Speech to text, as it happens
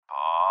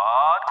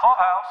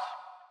Clubhouse.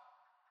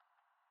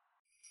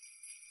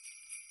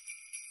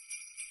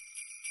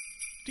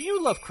 Do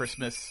you love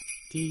Christmas?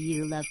 Do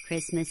you love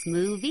Christmas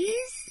movies?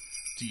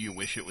 Do you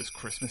wish it was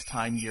Christmas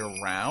time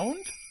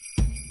year-round?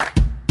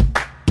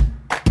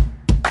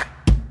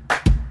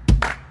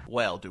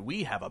 Well, do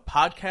we have a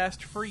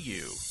podcast for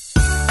you.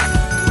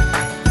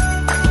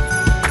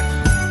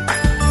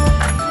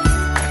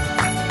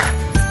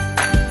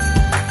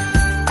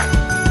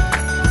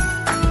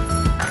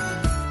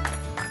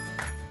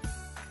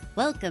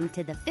 Welcome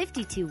to the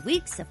 52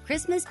 Weeks of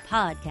Christmas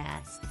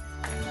podcast.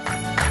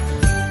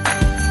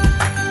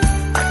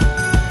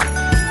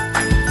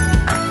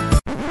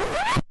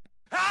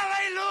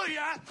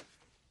 Hallelujah!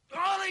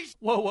 All these...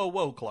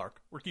 Whoa,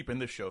 Clark. We're keeping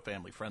this show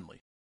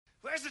family-friendly.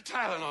 Where's the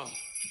Tylenol?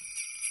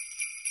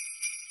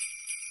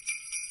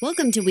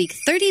 Welcome to week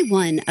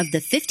 31 of the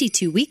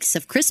 52 Weeks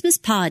of Christmas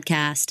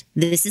podcast.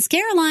 This is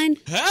Caroline.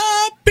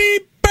 Happy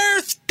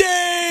birthday!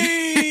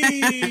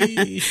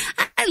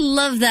 I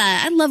love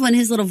that. I love when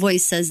his little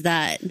voice says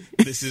that.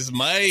 This is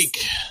Mike.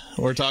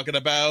 We're talking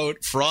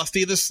about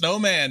Frosty the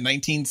Snowman,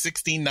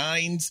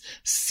 1969's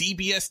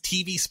CBS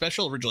TV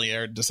special, originally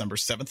aired December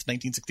 7th,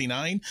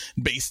 1969,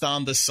 based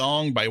on the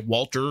song by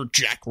Walter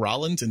Jack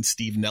Rollins and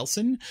Steve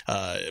Nelson.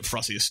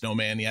 Frosty the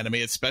Snowman, the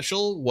animated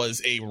special,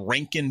 was a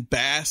Rankin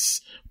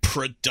Bass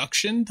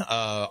production.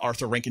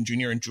 Arthur Rankin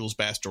Jr. and Jules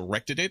Bass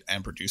directed it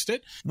and produced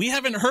it. We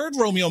haven't heard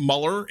Romeo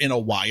Muller in a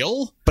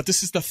while, but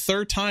this is the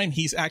third time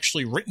he's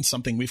actually written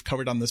something we've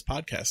covered on this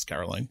podcast,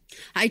 Caroline.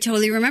 I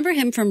totally remember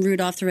him from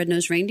Rudolph the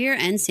Red-Nosed Reindeer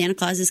and Santa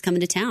Claus is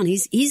Coming to Town.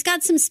 He's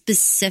got some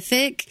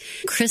specific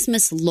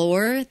Christmas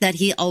lore that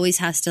he always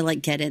has to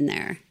like get in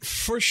there.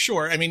 For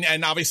sure. I mean,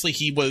 and obviously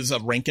he was a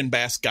Rankin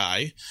Bass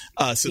guy.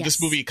 So Yes.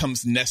 This movie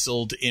comes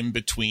nestled in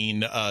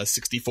between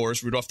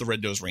 64's Rudolph the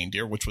Red-Nosed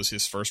Reindeer, which was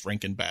his first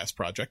Rankin Bass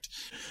project.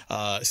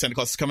 Santa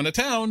Claus is Coming to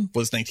Town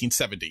was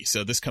 1970.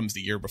 So this comes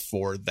the year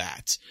before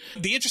that.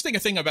 The interesting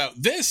thing about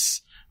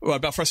this,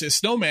 about Frosty the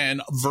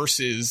Snowman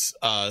versus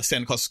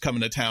Santa Claus is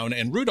Coming to Town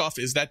and Rudolph,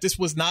 is that this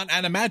was not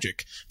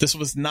animagic. This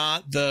was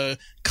not the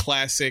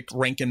classic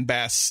Rankin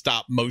Bass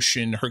stop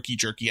motion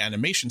herky-jerky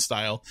animation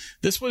style.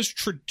 This was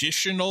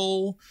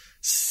traditional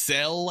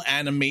cell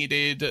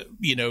animated,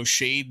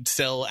 shade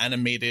cell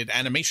animated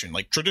animation,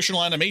 like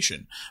traditional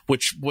animation,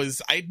 which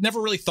was I'd never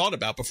really thought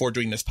about before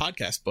doing this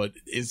podcast, but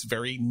is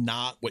very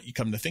not what you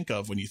come to think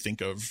of when you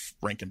think of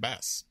Rankin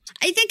Bass.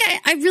 I think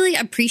I really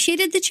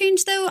appreciated the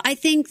change, though. I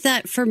think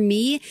that for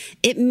me,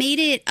 it made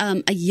it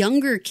a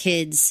younger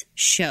kids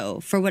show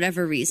for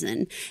whatever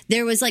reason.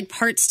 There was like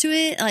parts to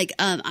it, like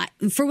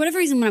for whatever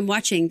reason, when I'm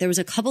watching, there was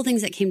a couple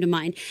things that came to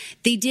mind.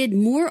 They did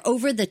more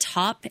over the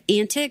top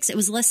antics. It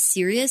was less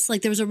serious.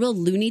 Like there was a real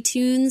Looney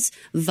Tunes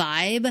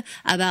vibe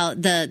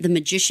about the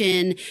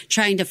magician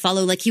trying to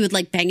follow, like he would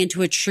like bang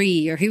into a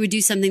tree, or he would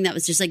do something that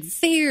was just like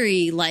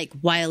very like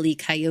Wile E.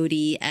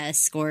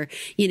 Coyote-esque, or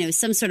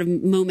some sort of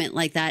moment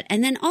like that.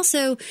 And then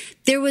also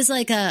there was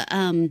like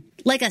a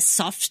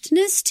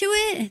softness to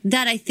it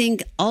that I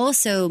think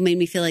also made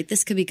me feel like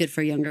this could be good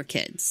for younger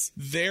kids.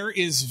 There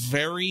is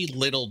very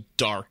little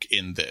dark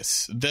in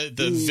this.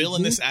 The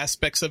villainous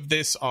aspects of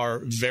this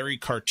are very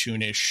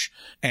cartoonish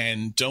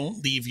and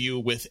don't leave you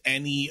with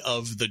any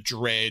of the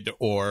dread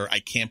or I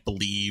can't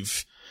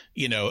believe.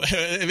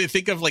 I mean,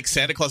 think of like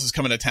Santa Claus is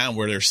Coming to Town,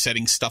 where they're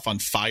setting stuff on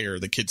fire,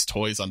 the kids'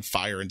 toys on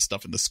fire and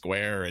stuff in the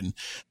square, and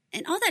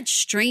all that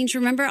strange.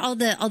 Remember all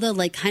the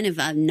like kind of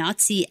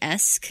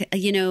Nazi-esque,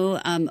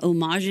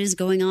 homages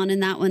going on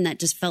in that one that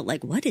just felt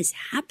like, what is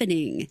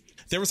happening?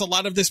 There was a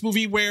lot of this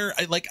movie where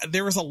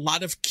there was a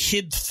lot of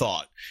kid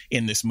thought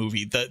in this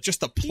movie.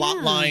 The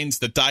plot lines,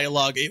 the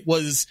dialogue,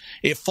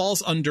 it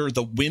falls under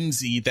the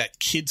whimsy that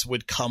kids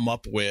would come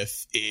up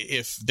with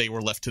if they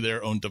were left to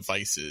their own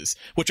devices,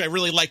 which I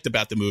really liked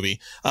about the movie.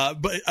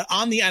 But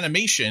on the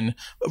animation,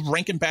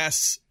 Rankin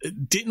Bass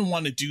didn't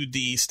want to do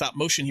the stop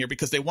motion here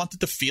because they wanted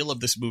the feel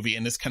of this movie.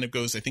 And this kind of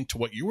goes, I think, to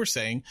what you were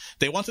saying.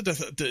 They wanted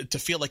to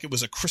feel like it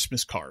was a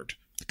Christmas card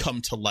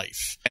come to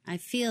life. I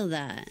feel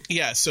that.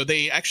 Yeah, so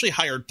they actually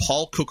hired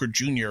Paul Cooker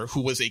Jr.,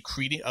 who was a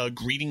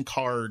greeting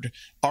card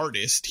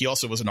artist. He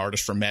also was an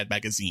artist for Mad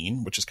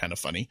Magazine, which is kind of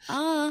funny.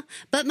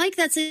 But Mike,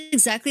 that's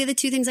exactly the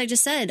two things I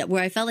just said,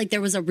 where I felt like there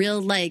was a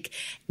real like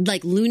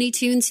Looney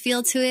Tunes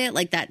feel to it,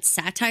 like that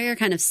satire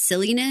kind of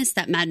silliness.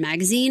 That Mad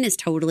Magazine is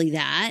totally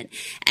that.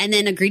 And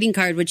then a greeting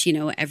card, which,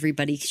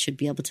 everybody should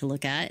be able to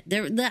look at.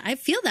 I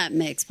feel that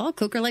mix. Paul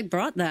Cooker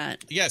brought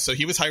that. Yeah, so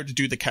he was hired to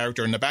do the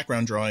character and the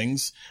background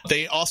drawings.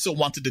 They also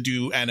wanted to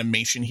do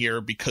animation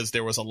here because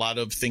there was a lot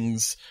of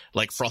things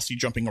like Frosty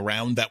jumping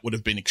around that would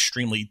have been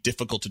extremely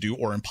difficult to do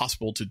or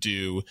impossible to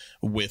do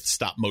with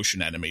stop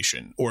motion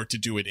animation, or to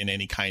do it in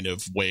any kind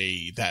of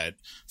way that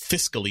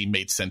fiscally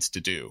made sense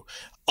to do.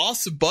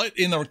 Also, but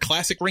in a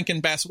classic Rankin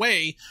Bass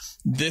way,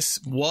 this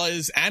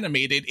was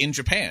animated in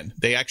Japan.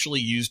 They actually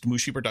used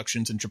Mushi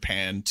Productions in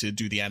Japan to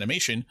do the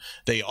animation.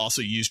 They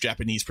also used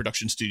Japanese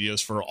production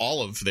studios for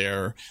all of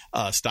their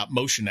stop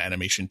motion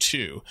animation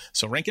too.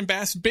 So Rankin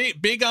Bass,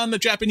 big on the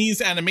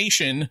Japanese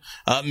animation.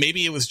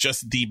 Maybe it was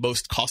just the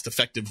most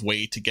cost-effective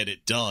way to get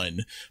it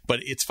done.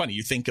 But it's funny.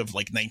 You think of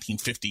like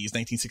 1950s,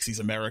 1960s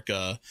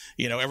America,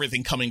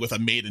 everything coming with a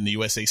made in the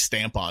USA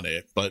stamp on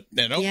it. But,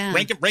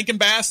 Rankin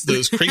Bass,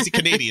 those crazy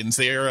Canadians,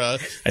 they're, I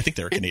think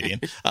they're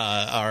Canadian,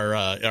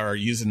 are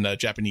using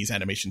Japanese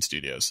animation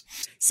studios.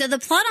 So the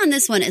plot on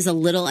this one is a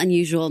little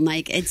unusual,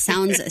 Mike. It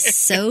sounds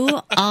so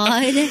odd.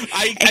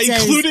 I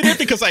included it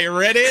because I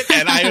read it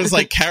and I was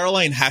like,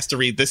 Caroline has to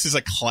read. This is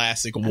a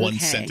classic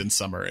one-sentence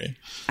summary.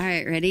 All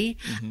right, ready?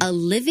 Mm-hmm. A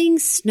living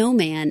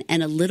snowman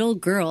and a little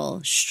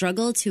girl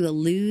struggle to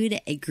elude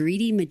a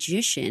greedy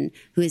magician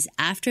who is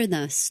after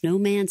the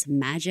snowman's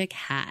magic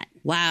hat.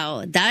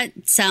 Wow,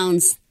 that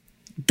sounds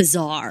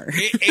bizarre.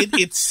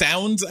 It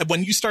sounds,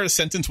 when you start a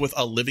sentence with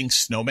a living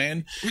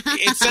snowman,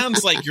 it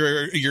sounds like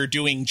you're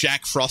doing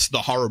Jack Frost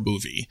the horror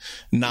movie,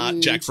 not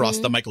Jack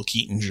Frost the Michael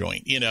Keaton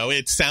joint.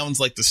 It sounds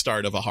like the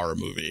start of a horror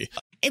movie.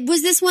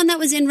 Was this one that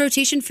was in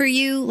rotation for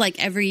you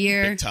like every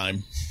year? Big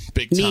time.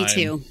 Me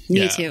too.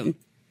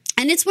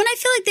 And it's one I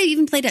feel like they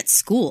even played at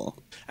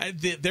school.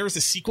 There was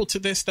a sequel to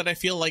this that I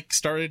feel like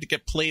started to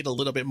get played a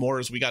little bit more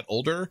as we got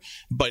older,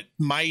 but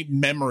my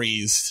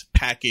memories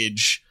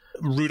package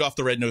Rudolph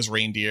the Red-Nosed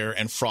Reindeer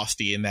and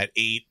Frosty in that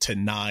 8 to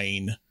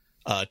 9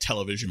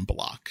 television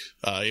block.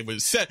 It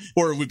was set,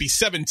 or it would be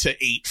 7 to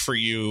 8 for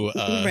you,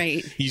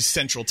 right? You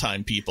Central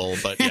Time people,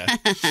 but yeah.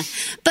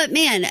 But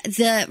man,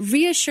 the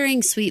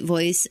reassuring, sweet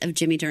voice of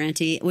Jimmy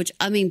Durante, which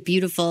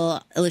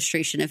beautiful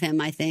illustration of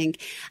him. I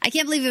think I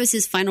can't believe it was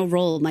his final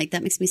role, Mike.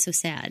 That makes me so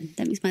sad.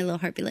 That makes my little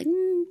heart be like.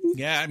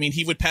 Yeah,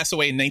 he would pass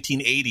away in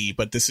 1980,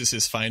 but this is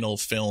his final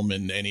film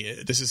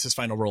this is his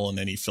final role in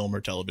any film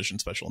or television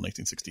special in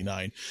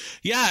 1969.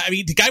 Yeah,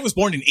 the guy was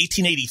born in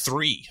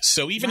 1883,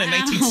 so even in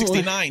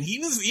 1969,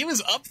 he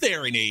was up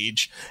there in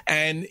age,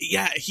 and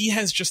yeah, he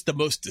has just the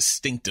most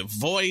distinctive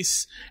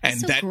voice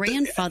and so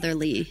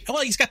grandfatherly.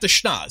 Well, he's got the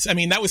schnoz.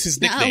 That was his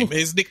nickname.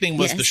 His nickname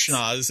was the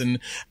schnoz, and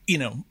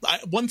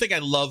one thing I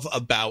love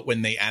about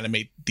when they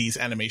animate these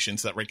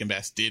animations that Rankin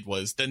Bass did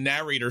was the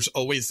narrators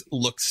always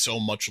looked so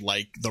much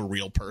like the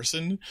real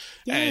person,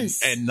 and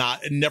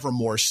never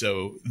more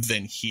so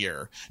than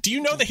here. Do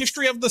you know the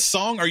history of the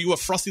song? Are you a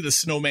Frosty the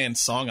Snowman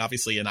song?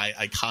 Obviously an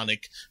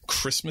iconic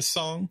Christmas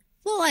song.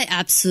 Well, I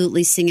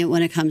absolutely sing it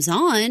when it comes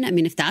on.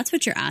 If that's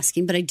what you're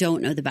asking, but I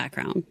don't know the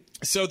background.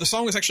 So the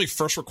song was actually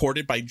first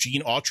recorded by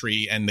Gene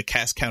Autry and the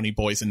Cass County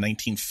Boys in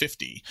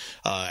 1950.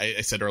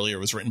 I said earlier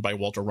it was written by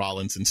Walter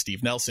Rollins and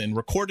Steve Nelson,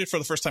 recorded for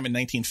the first time in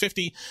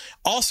 1950.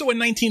 Also in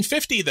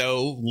 1950,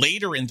 though,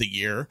 later in the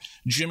year,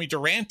 Jimmy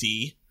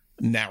Durante,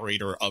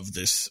 narrator of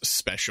this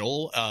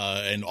special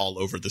and all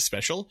over the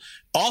special,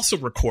 also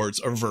records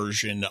a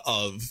version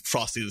of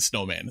Frosty the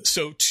Snowman.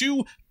 So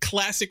two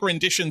classic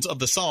renditions of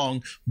the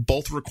song,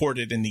 both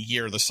recorded in the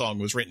year the song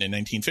was written in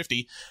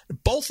 1950.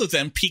 Both of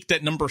them peaked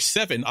at number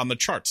 7 on the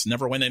charts.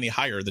 Never went any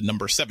higher than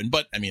number 7.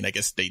 But I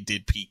guess they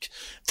did peak.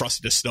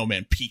 Frosty the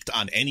Snowman peaked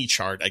on any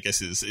chart, I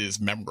guess is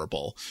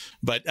memorable.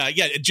 But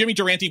Jimmy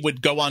Durante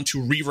would go on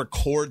to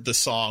re-record the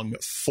song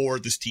for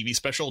this TV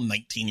special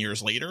 19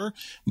 years later.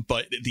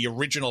 But the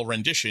original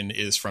rendition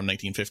is from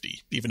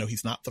 1950, even though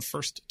he's not the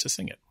first to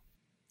sing it.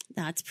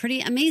 That's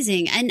pretty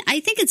amazing. And I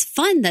think it's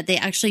fun that they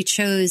actually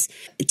chose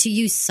to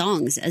use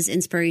songs as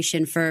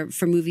inspiration for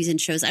movies and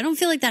shows. I don't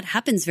feel like that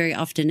happens very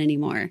often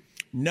anymore.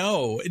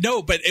 No,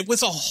 but it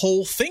was a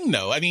whole thing,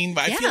 though. I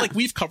feel like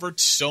we've covered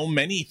so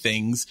many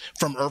things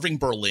from Irving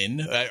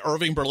Berlin.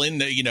 Irving Berlin,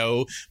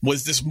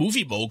 was this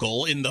movie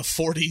mogul in the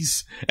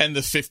 40s and the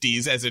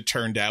 50s, as it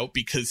turned out,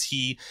 because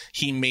he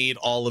made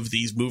all of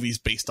these movies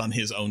based on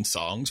his own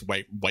songs,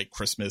 White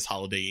Christmas,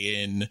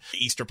 Holiday Inn,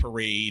 Easter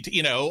Parade,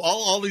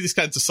 all of these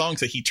kinds of songs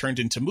that he turned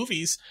into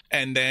movies.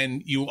 And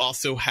then you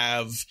also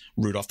have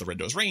Rudolph the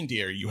Red-Nosed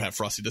Reindeer. You have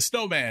Frosty the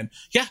Snowman.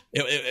 Yeah,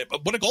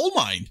 what a gold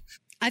mine.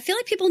 I feel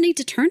like people need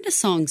to turn to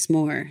songs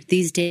more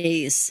these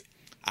days.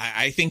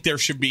 I think there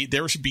should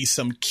be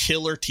some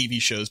killer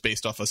TV shows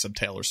based off of some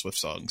Taylor Swift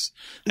songs.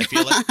 I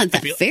feel like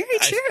that's very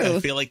true. I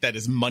feel like that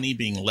is money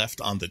being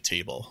left on the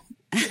table.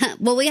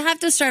 Well, we have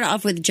to start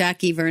off with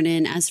Jackie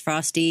Vernon as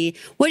Frosty.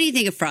 What do you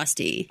think of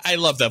Frosty? I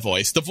love that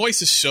voice. The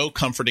voice is so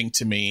comforting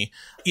to me.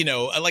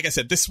 Like I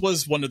said, this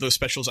was one of those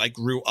specials I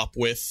grew up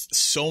with.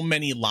 So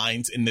many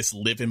lines in this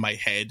live in my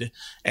head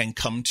and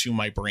come to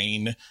my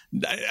brain.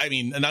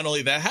 Not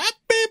only that, happy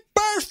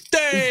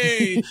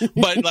birthday,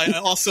 but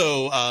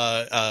also,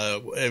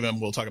 and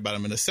we'll talk about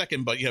him in a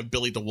second, but you have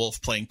Billy the Wolf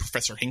playing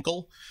Professor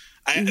Hinkle.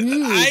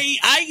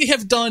 I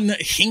have done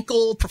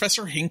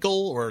Professor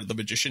Hinkle, or the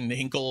magician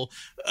Hinkle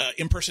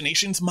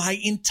impersonations my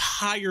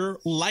entire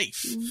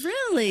life.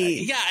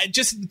 Really?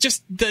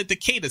 Just the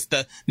cadence,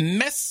 the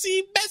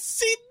messy,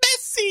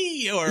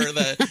 or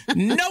the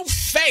no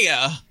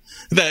fair.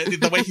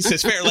 The way he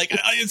says fair,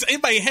 it's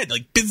in my head,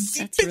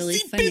 busy, that's really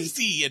funny.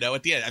 busy,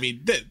 at the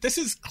end. This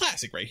is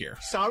classic right here.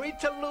 Sorry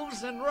to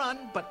lose and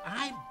run, but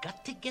I've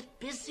got to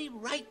get busy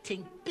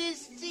writing.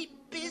 Busy.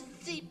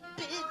 busy.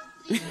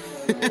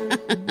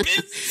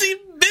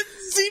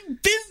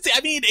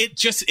 I mean,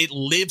 it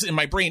lives in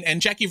my brain.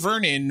 And Jackie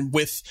Vernon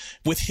with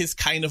his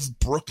kind of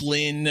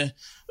Brooklyn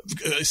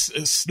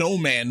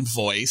snowman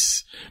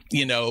voice,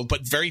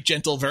 but very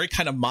gentle, very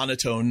kind of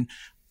monotone.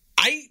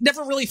 I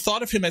never really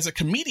thought of him as a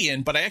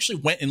comedian, but I actually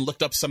went and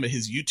looked up some of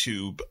his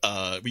YouTube,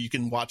 where you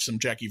can watch some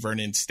Jackie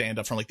Vernon stand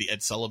up from like the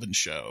Ed Sullivan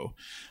Show.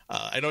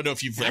 I don't know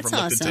if you've ever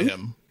looked into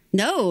him.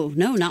 No,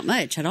 not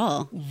much at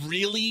all.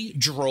 Really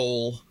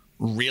droll,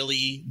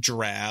 really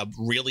drab,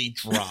 really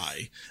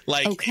dry.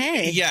 Like,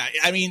 okay. Yeah,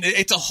 I mean,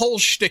 it's a whole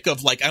shtick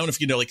of like, I don't know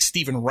if you know, like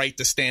Stephen Wright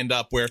to stand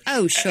up where,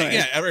 oh, sure.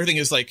 Yeah, everything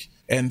is like,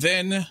 and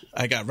then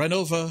I got run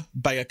over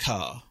by a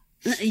car.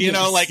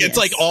 It's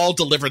like all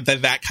delivered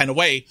that kind of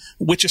way,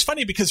 which is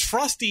funny because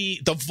Frosty,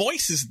 the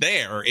voice is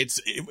there.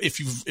 It's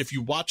if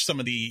you watch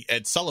some of the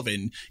Ed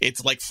Sullivan,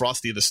 it's like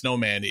Frosty the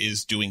Snowman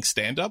is doing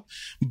stand up,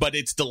 but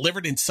it's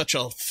delivered in such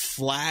a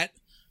flat,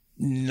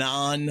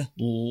 non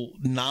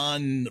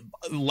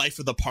life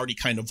of the party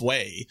kind of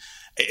way.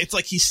 It's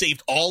like he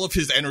saved all of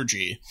his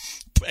energy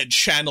and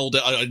channeled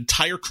an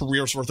entire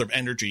career's worth of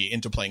energy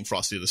into playing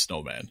Frosty the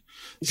Snowman.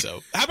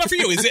 So how about for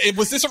you?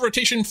 Was this a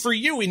rotation for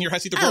you in your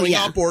house, either growing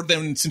up or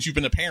then since you've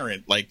been a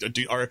parent? Like,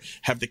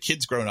 have the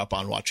kids grown up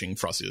on watching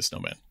Frosty the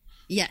Snowman?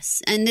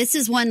 Yes. And this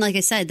is one, like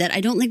I said, that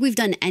I don't think we've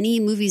done any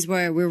movies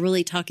where we're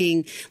really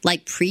talking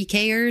like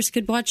pre-Kers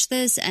could watch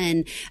this.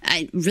 And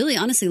I really,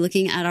 honestly,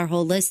 looking at our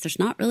whole list, there's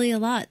not really a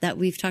lot that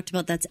we've talked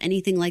about that's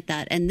anything like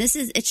that. And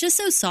it's just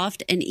so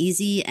soft and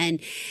easy. And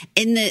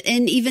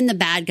even the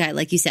bad guy,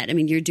 like you said, I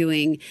mean, you're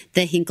doing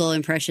the Hinkle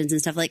impressions and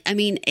stuff. Like, I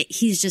mean,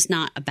 he's just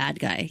not a bad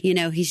guy.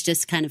 He's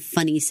just kind of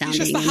funny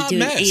sounding and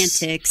doing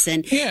antics.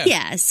 And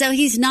so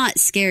he's not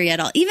scary at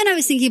all. Even I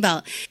was thinking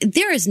about,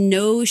 there is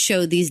no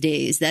show these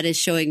days that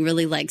is showing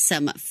really like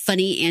some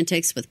funny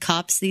antics with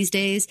cops these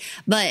days.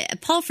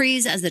 But Paul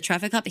Frees as the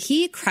traffic cop,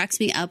 he cracks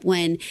me up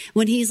when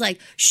he's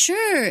like,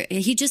 sure,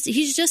 he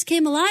just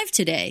came alive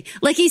today.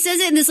 Like he says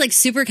it in this like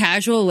super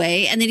casual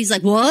way. And then he's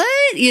like, what?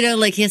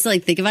 Like he has to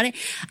like think about it.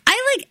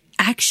 I like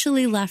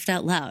actually laughed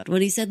out loud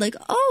when he said like,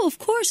 oh, of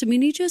course. I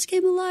mean, he just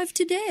came alive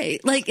today.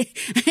 Like,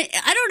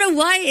 I don't know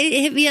why it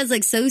hit me as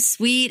like so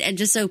sweet and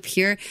just so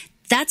pure.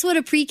 That's what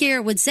a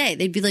pre-Ker would say.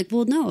 They'd be like,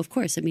 well, no, of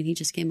course. I mean, he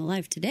just came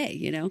alive today,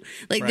 Like,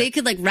 They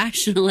could, like,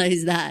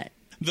 rationalize that.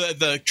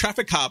 The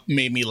traffic cop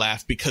made me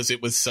laugh because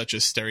it was such a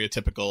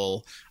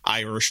stereotypical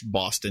Irish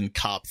Boston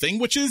cop thing,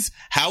 which is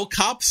how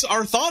cops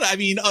are thought. I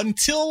mean,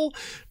 until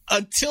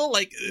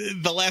like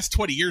the last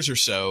 20 years or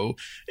so,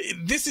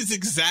 this is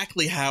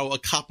exactly how a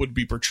cop would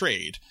be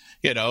portrayed.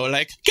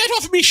 Like, get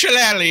off me,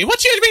 shillelagh.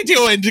 What you be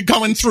doing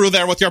going through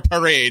there with your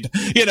parade?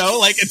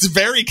 Like it's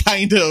very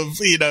kind of,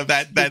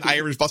 that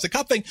Irish Boston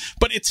cop thing.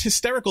 But it's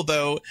hysterical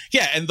though.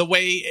 Yeah. And the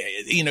way,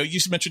 you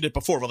mentioned it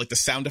before, but like the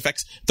sound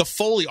effects, the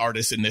Foley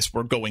artists in this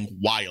were going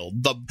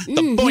wild. The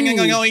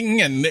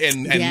boing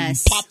and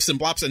pops and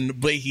blops and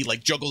the way he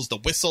like juggles the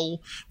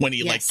whistle when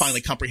he like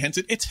finally comprehends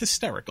it. It's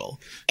hysterical.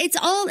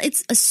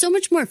 It's so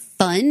much more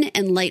fun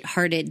and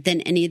lighthearted than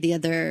any of the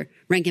other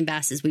Rankin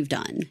Basses we've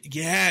done.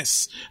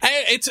 Yes.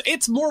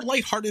 It's more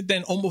lighthearted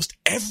than almost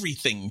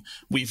everything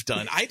we've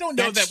done. I don't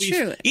know that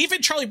we've...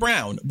 Even Charlie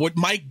Brown, what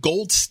my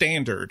gold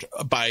standard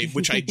by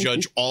which I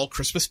judge all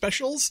Christmas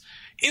specials,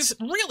 is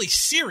really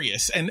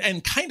serious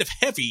and kind of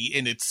heavy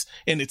in its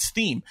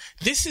theme.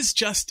 This is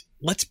just,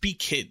 let's be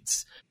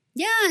kids.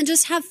 Yeah, and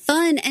just have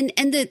fun. And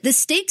the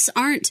stakes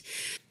aren't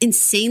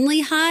insanely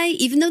high,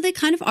 even though they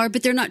kind of are,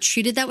 but they're not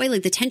treated that way.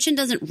 Like the tension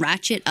doesn't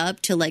ratchet up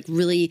to like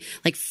really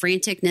like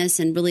franticness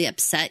and really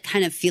upset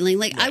kind of feeling.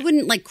 Like I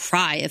wouldn't like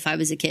cry if I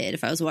was a kid,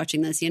 if I was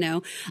watching this,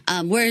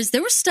 whereas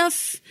there was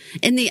stuff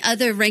in the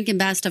other Rankin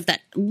Bass stuff that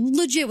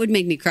legit would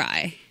make me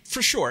cry.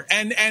 For sure.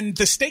 And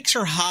the stakes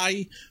are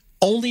high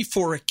only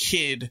for a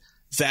kid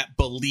that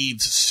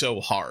believes so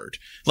hard.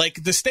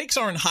 Like the stakes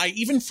aren't high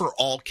even for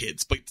all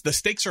kids, but the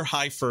stakes are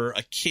high for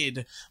a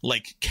kid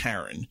like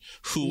Karen,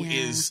 who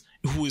is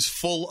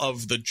full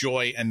of the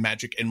joy and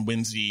magic and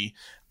whimsy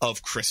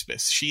of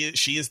Christmas. She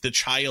is the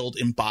child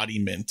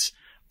embodiment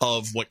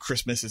of what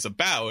Christmas is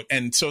about.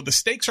 And so the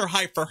stakes are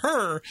high for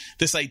her,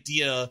 this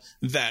idea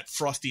that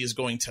Frosty is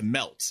going to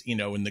melt,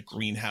 in the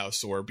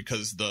greenhouse, or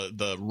because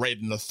the red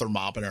in the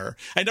thermometer.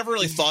 I never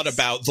really thought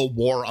about the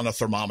war on a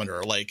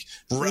thermometer. Like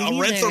a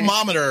red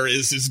thermometer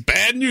is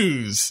bad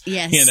news.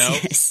 Yes.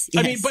 Yes.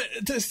 I mean,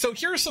 but so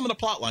here are some of the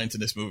plot lines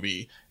in this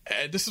movie.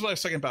 This is what I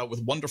was talking about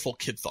with wonderful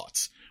kid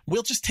thoughts.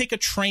 We'll just take a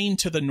train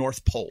to the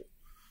North Pole.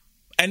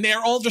 And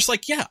they're all just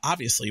like, yeah,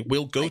 obviously,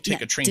 we'll go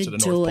take a train to the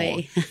North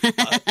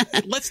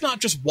Pole. Let's not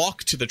just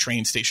walk to the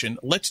train station.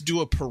 Let's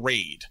do a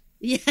parade.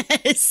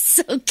 Yes,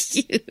 so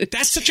cute.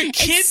 That's such a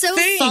kid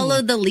thing.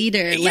 Follow the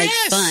leader, like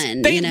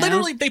fun. They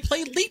literally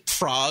play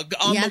leapfrog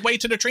on the way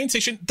to the train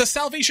station. The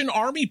Salvation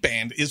Army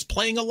band is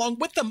playing along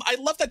with them. I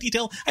love that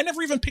detail. I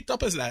never even picked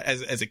up as that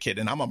as a kid,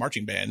 and I'm a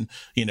marching band,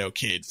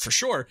 kid for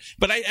sure.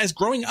 But as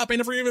growing up, I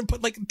never even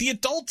put like the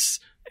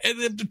adults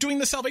doing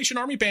the Salvation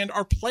Army band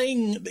are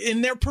playing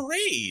in their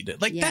parade.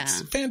 Like,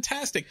 that's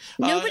fantastic.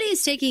 Nobody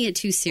is taking it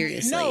too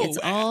seriously. No. It's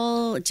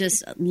all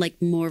just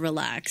like more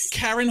relaxed.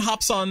 Karen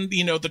hops on,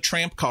 the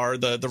tramp car,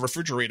 the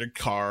refrigerated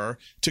car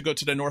to go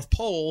to the North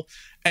Pole.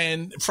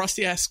 And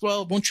Frosty asks,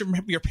 well, won't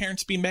your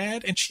parents be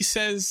mad? And she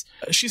says,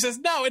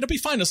 no, it'll be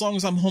fine as long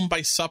as I'm home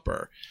by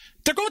supper.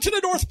 They're going to the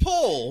North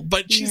Pole,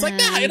 but she's like,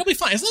 nah, it'll be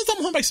fine. As long as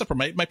I'm home by supper,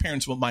 my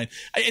parents won't mind.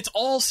 It's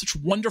all such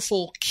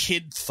wonderful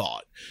kid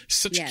thought,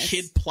 such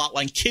kid plot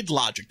line, kid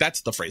logic.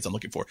 That's the phrase I'm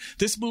looking for.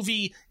 This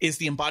movie is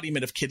the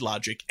embodiment of kid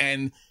logic,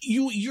 and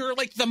you're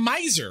like the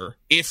miser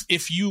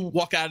if you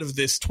walk out of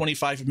this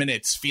 25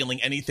 minutes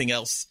feeling anything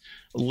else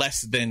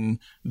less than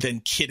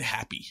kid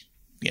happy.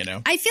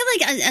 I feel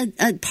like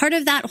a part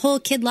of that whole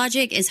kid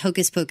logic is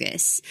Hocus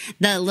Pocus,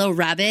 the little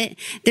rabbit.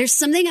 There's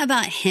something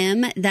about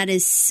him that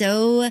is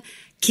so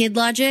kid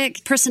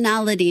logic.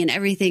 Personality and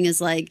everything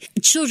is like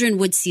children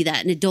would see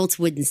that and adults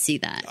wouldn't see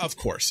that. Of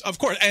course.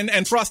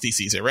 And Frosty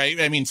sees it, right?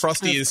 I mean,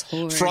 Frosty is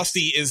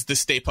the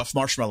Stay Puft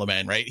Marshmallow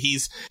Man, right?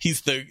 He's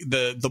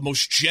the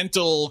most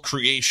gentle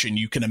creation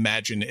you can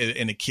imagine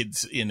in a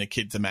kid's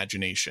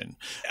imagination.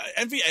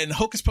 And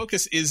Hocus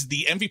Pocus is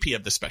the MVP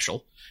of the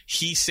special.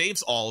 He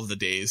saves all of the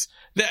days.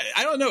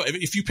 I don't know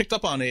if you picked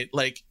up on it.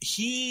 Like,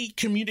 he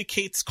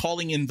communicates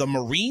calling in the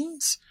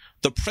Marines,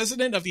 the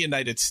President of the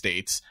United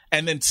States,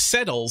 and then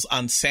settles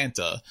on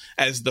Santa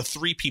as the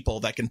three people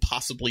that can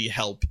possibly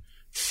help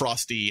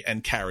Frosty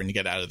and Karen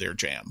get out of their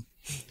jam.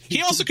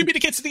 He also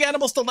communicates to the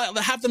animals to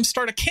have them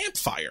start a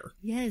campfire.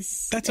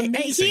 Yes. That's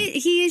amazing.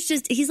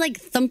 He's like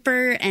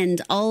Thumper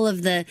and all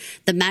of the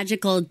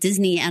magical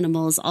Disney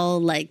animals all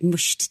like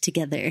mushed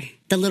together.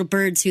 The little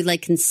birds who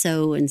like can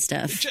sew and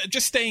stuff.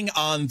 Just staying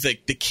on the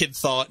kid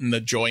thought and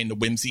the joy and the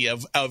whimsy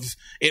of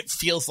it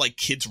feels like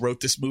kids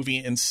wrote this movie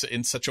in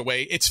such a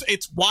way.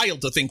 It's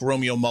wild to think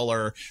Romeo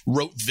Muller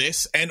wrote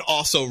this and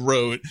also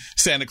wrote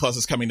Santa Claus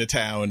is Coming to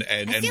Town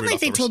I feel like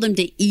they told him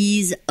to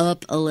ease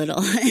up a little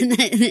and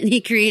then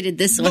he created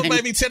this one. But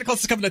I mean, Santa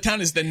Claus is Coming to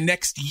Town is the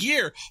next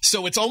year,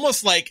 so it's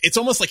almost like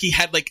he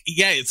had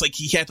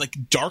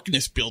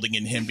darkness building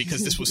in him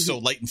because this was so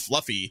light and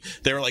fluffy.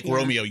 They were like,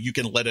 Romeo, you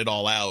can let it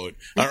all out.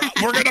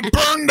 We're gonna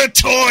burn the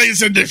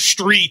toys in the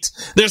street.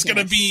 There's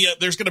gonna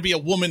be a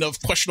woman of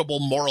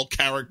questionable moral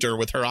character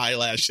with her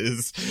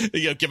eyelashes,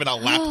 giving a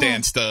lap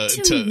dance to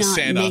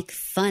Santa. Make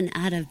fun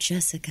out of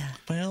Jessica.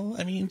 Well,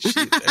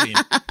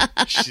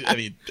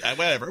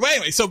 whatever. Well,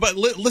 anyway,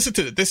 listen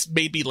to it. This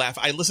made me laugh.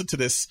 I listened to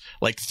this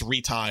like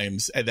 3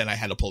 times, and then I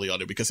had to pull the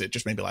audio because it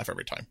just made me laugh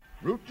every time.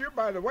 Route you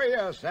by the way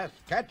of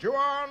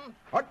Saskatchewan,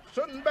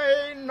 Hudson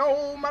Bay,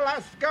 Nome,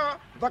 Alaska,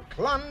 the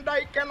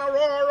Klondike and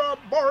Aurora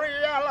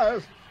Borealis.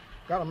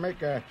 Gotta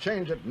make a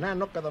change at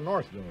Nanook of the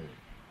North,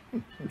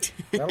 though.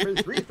 That'll be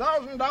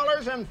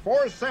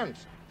 $3,000.04,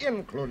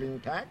 including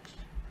tax.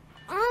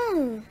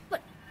 Oh,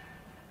 but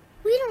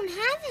we don't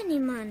have any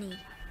money.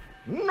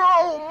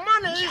 No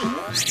money!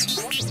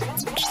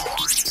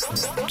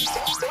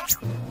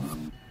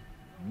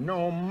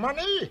 No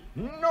money,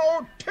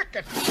 no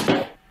ticket.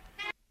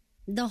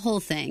 The whole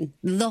thing.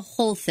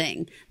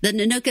 The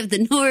Nanook of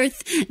the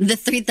North, the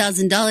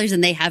 $3,000,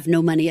 and they have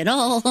no money at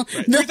all. Right.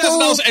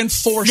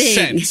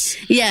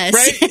 $3,004. Yes.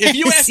 Right? If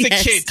you asked the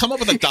kid, come up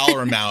with a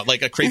dollar amount,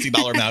 like a crazy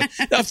dollar amount,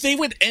 they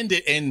would end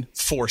it in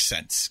 4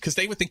 cents because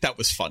they would think that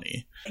was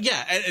funny.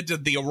 Yeah,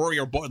 the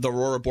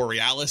Aurora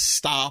Borealis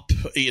stop,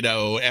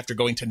 after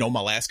going to Nome,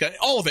 Alaska,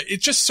 all of it.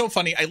 It's just so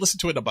funny. I listened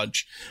to it a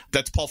bunch.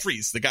 That's Paul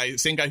Frees, the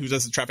same guy who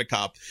does the traffic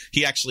cop.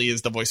 He actually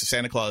is the voice of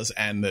Santa Claus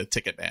and the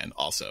Ticket Man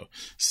also.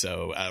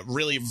 So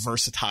really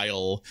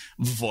versatile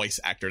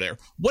voice actor there.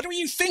 What do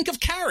you think of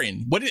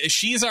Karen?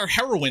 She's our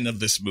heroine of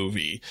this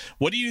movie.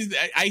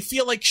 I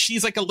feel like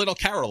she's like a little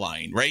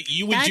Caroline, right?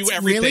 You would do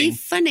everything. That's really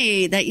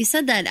funny that you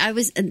said that.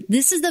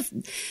 This is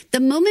the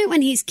moment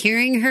when he's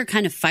carrying her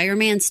kind of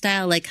fireman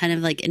style, like kind of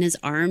like in his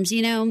arms,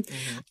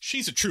 Mm-hmm.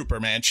 She's a trooper,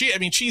 man.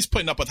 She's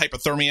putting up with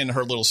hypothermia in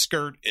her little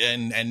skirt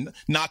and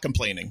not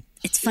complaining.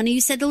 It's funny you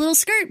said the little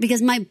skirt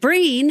because my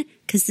brain,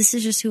 because this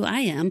is just who I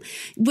am,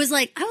 was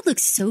like, I would look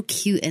so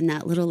cute in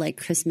that little like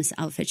Christmas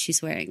outfit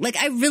she's wearing. Like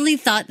I really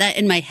thought that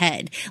in my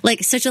head,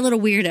 like such a little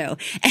weirdo.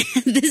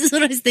 And this is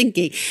what I was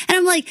thinking. And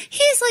I'm like,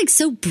 he's like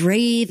so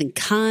brave and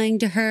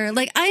kind to her.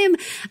 Like I'm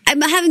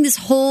having this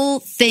whole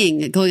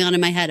thing going on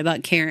in my head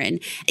about Karen.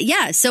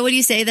 Yeah. So when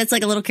you say that's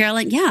like a little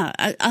Caroline, yeah,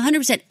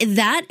 100%.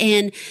 That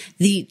and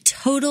the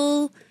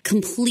total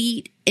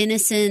complete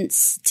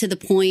innocence to the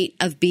point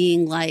of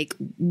being like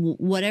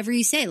whatever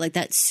you say, like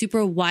that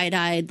super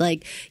wide-eyed,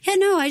 like, yeah,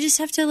 no, I just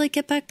have to like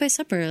get back by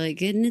supper,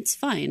 like, and it's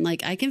fine,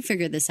 like I can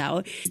figure this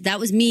out. That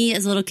was me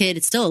as a little kid.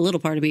 It's still a little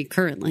part of me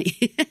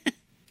currently.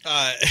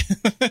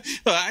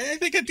 I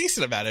think a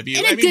decent amount of you.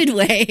 In a good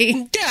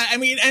way. Yeah, I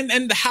mean,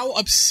 and how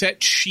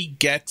upset she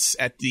gets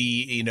at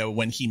the,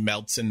 when he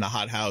melts in the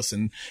hothouse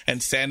and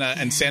Santa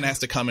has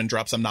to come and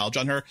drop some knowledge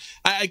on her.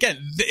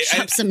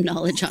 Drop some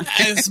knowledge on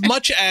her. As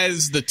much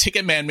as the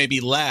Ticket Man made me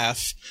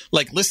laugh,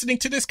 like listening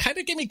to this kind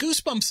of gave me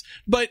goosebumps.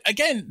 But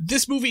again,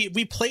 this movie,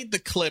 we played the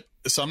clip,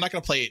 so I'm not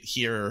going to play it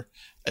here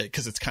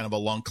because it's kind of a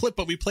long clip,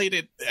 but we played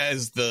it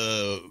as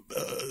the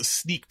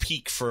sneak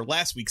peek for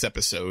last week's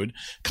episode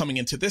coming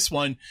into this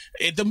one.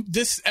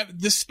 This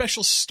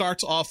special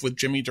starts off with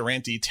Jimmy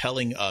Durante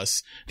telling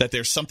us that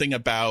there's something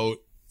about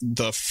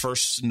the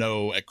first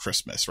snow at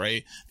Christmas,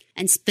 right?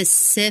 And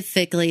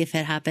specifically if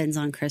it happens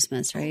on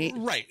Christmas, right?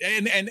 Right.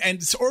 And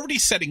it's already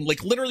setting,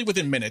 like literally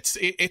within minutes,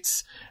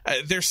 it's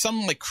there's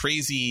some like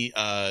crazy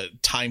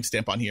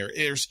timestamp on here.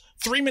 There's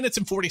 3 minutes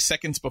and 40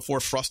 seconds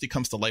before Frosty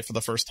comes to life for the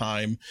first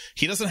time.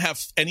 He doesn't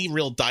have any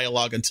real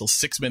dialogue until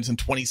 6 minutes and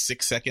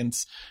 26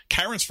 seconds.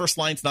 Karen's first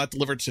line's not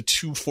delivered to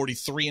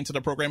 2:43 into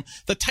the program.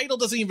 The title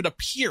doesn't even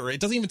appear. It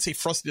doesn't even say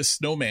Frosty the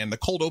Snowman. The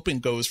cold open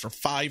goes for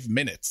 5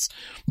 minutes.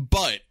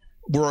 But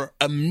we're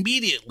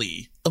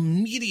immediately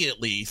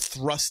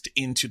thrust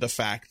into the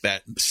fact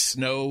that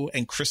snow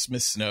and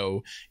Christmas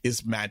snow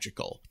is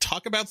magical.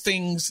 Talk about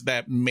things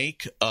that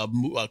make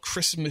a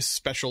Christmas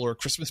special or a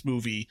Christmas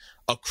movie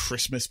a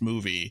Christmas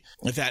movie.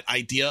 That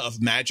idea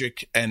of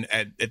magic and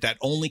that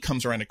only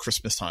comes around at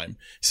Christmas time.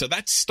 So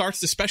that starts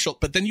the special,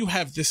 but then you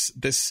have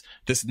this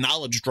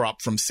knowledge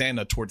drop from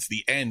Santa towards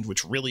the end,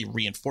 which really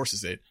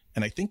reinforces it.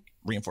 And I think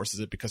reinforces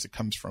it because it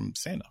comes from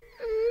Santa.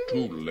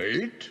 Too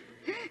late?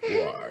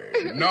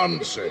 Why,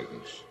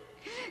 nonsense.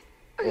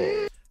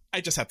 I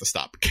just have to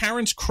stop.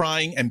 Karen's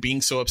crying and being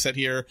so upset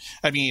here.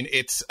 I mean,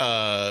 it's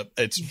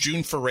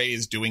June Foray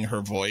is doing her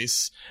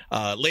voice.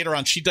 Later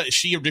on, she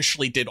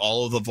initially did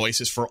all of the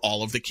voices for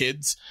all of the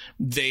kids.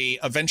 They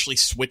eventually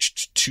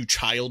switched to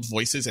child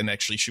voices, and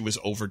actually she was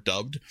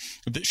overdubbed.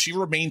 She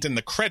remained in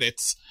the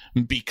credits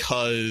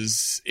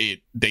because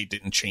they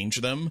didn't change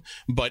them,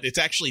 but it's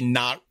actually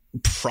not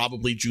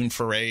probably June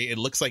Foray. It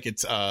looks like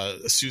it's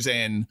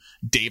Suzanne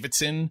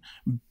Davidson.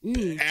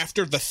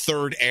 After the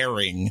third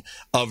airing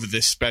of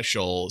this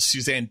special,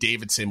 Suzanne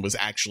Davidson was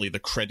actually the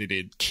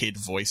credited kid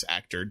voice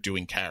actor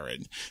doing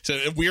Karen.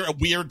 So we're a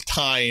weird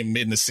time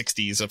in the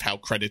 60s of how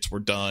credits were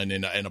done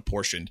and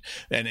apportioned.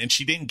 And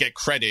she didn't get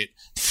credit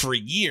for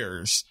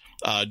years.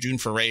 June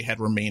Foray had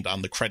remained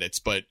on the credits,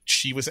 but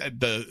she was at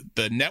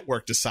the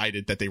network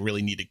decided that they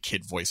really needed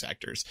kid voice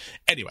actors.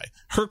 Anyway,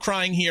 her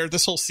crying here,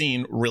 this whole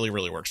scene really,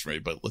 really works for me,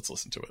 but let's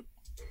listen to it.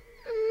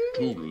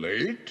 Too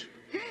late?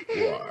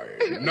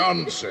 Why,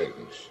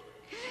 nonsense.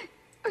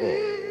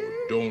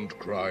 Oh, don't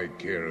cry,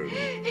 Karen.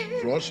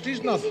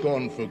 Frosty's not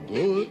gone for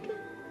good.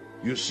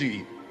 You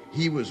see,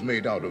 he was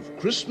made out of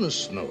Christmas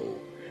snow,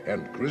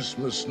 and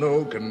Christmas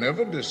snow can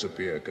never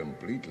disappear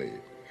completely.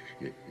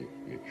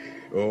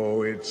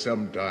 Oh, it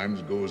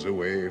sometimes goes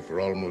away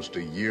for almost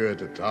a year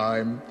at a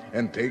time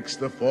and takes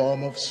the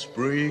form of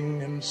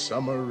spring and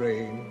summer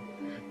rain.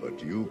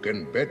 But you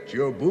can bet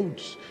your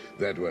boots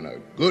that when a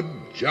good,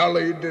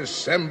 jolly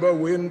December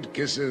wind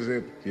kisses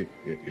it,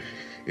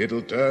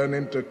 it'll turn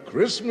into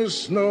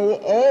Christmas snow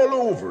all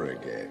over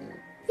again.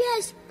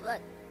 Yes, but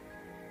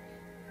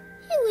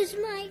he was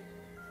my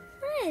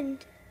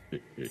friend.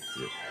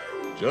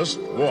 Just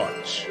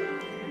watch.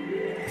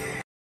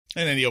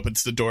 And then he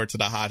opens the door to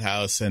the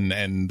hothouse, and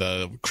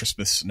the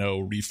Christmas snow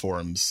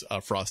reforms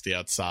Frosty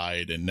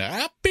outside, and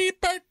happy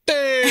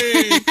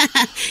birthday!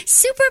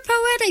 Super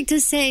poetic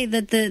to say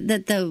that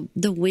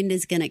the wind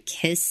is gonna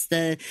kiss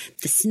the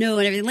snow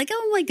and everything. Like,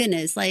 oh my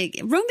goodness! Like,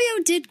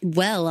 Romeo did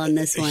well on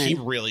this one. He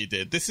really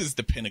did. This is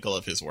the pinnacle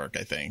of his work,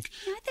 I think.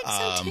 I think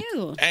so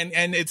too.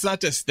 And it's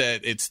not just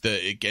that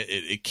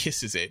it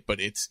kisses it, but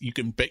you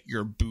can bet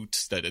your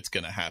boots that it's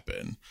gonna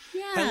happen.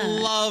 Yeah, I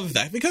love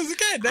that because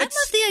again, I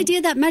love the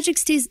idea that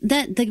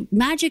the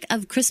magic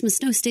of Christmas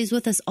snow stays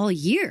with us all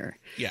year.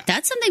 Yeah.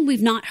 That's something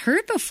we've not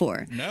heard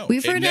before. No,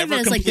 we've heard of it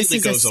as like this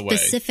is a away.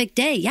 Specific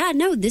day. Yeah,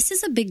 no, this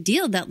is a big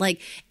deal that like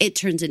it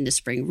turns into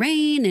spring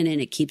rain and then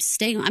it keeps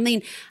staying. I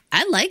mean,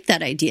 I like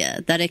that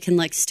idea that it can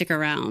like stick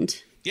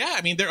around. Yeah,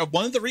 I mean,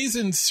 one of the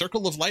reasons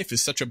Circle of Life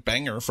is such a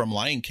banger from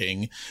Lion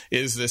King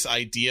is this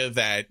idea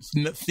that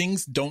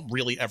things don't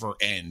really ever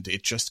end.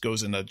 It just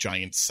goes in a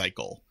giant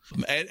cycle.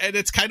 And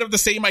it's kind of the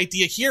same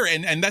idea here.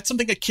 And that's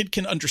something a kid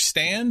can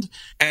understand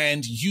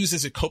and use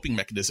as a coping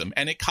mechanism.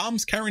 And it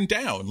calms Karen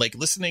down. Like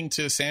listening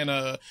to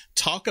Santa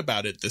talk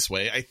about it this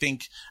way, I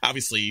think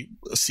obviously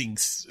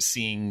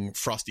seeing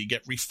Frosty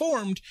get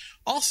reformed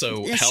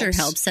also helps. Sure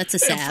helps. That's a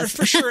salve.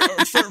 For sure,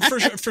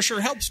 for sure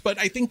helps. But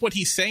I think what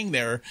he's saying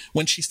there,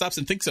 when she stops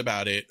and thinks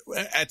about it,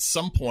 at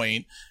some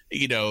point,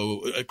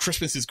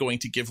 Christmas is going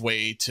to give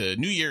way to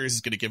New Year's,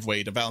 is going to give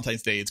way to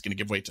Valentine's Day, it's going to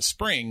give way to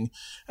spring.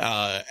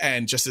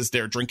 And just as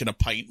they're drinking a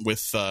pint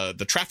with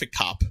the traffic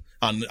cop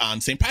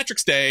on St.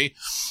 Patrick's Day,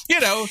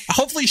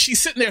 hopefully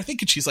she's sitting there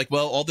thinking, she's like,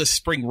 well, all this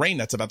spring rain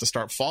that's about to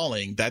start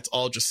falling, that's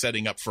all just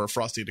setting up for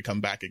Frosty to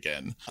come back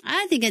again.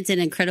 I think it's an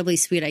incredibly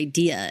sweet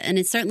idea. And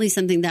it's certainly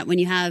something that when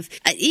you have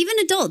even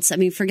adults, I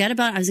mean, I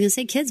was going to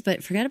say kids,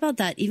 but forget about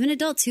that. Even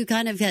adults who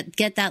kind of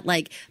get that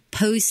like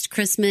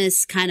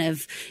post-Christmas kind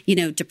of,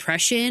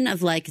 depression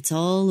of like, it's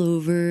all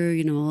over,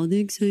 all the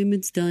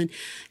excitement's done.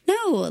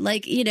 No,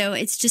 like,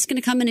 it's just going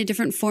to come in a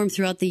different form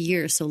throughout the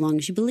year, so long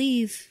as you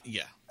believe.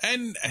 Yeah.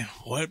 And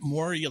what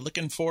more are you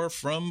looking for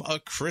from a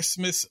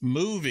Christmas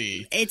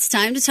movie? It's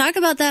time to talk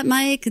about that,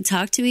 Mike.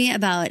 Talk to me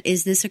about,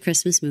 is this a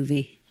Christmas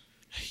movie?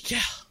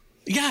 Yeah.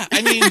 Yeah,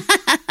 I mean,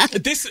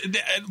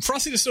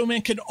 Frosty the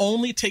Snowman can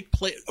only take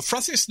place.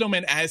 Frosty the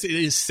Snowman, as it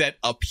is set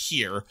up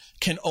here,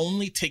 can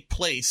only take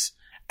place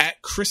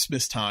at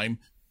Christmas time,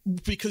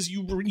 because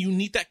you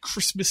need that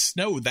Christmas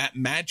snow, that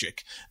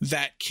magic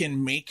that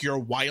can make your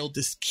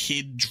wildest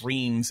kid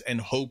dreams and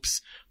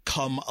hopes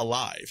come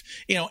alive.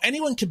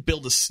 Anyone can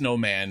build a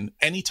snowman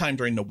anytime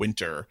during the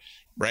winter.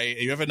 Right?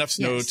 You have enough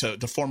snow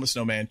to form a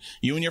snowman.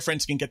 You and your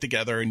friends can get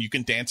together and you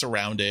can dance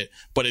around it,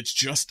 but it's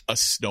just a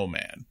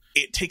snowman.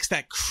 It takes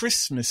that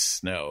Christmas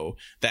snow,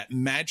 that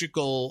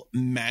magical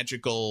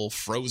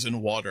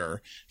frozen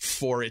water,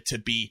 for it to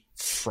be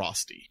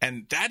Frosty.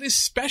 And that is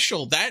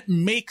special. That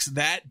makes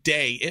that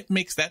day, it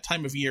makes that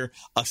time of year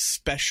a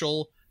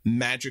special,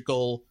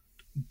 magical,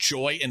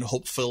 joy and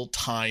hopeful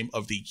time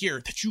of the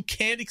year that you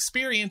can't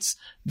experience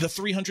the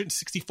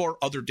 364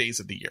 other days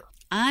of the year.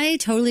 I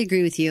totally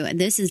agree with you.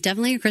 This is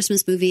definitely a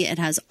Christmas movie. It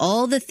has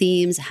all the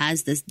themes, it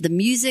has the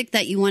music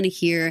that you want to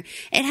hear.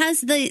 It has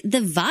the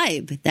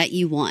vibe that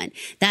you want,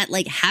 that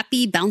like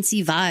happy,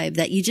 bouncy vibe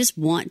that you just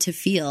want to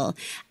feel.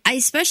 I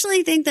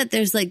especially think that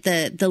there's like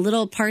the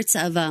little parts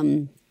of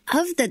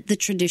the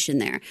tradition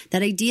there,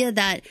 that idea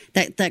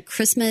that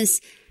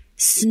Christmas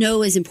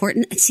snow is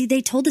important. See,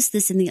 they told us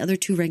this in the other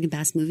two Rankin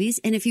Bass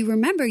movies. And if you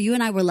remember, you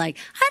and I were like,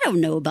 I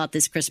don't know about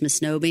this Christmas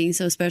snow being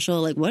so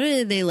special. Like, what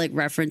are they like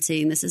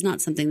referencing? This is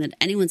not something that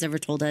anyone's ever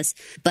told us.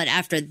 But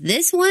after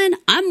this one,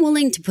 I'm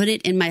willing to put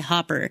it in my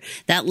hopper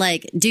that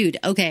like, dude,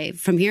 okay,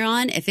 from here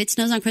on, if it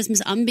snows on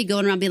Christmas, I'm going to be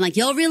going around being like,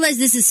 y'all realize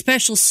this is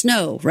special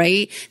snow,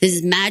 right? This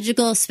is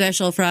magical,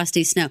 special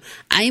Frosty snow.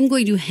 I am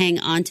going to hang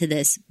on to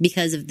this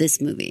because of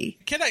this movie.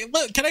 Can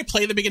I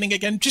play the beginning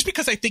again? Just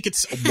because I think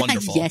it's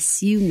wonderful.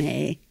 Yes, you may.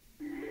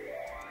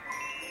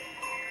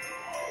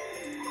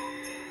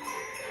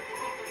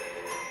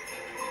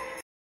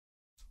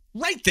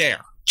 Right there.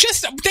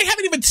 Just, they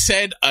haven't even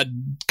said a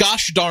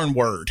gosh darn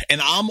word,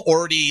 and I'm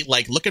already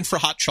like looking for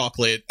hot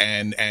chocolate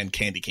and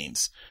candy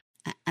canes.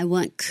 I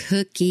want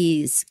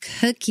cookies.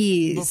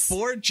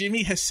 Before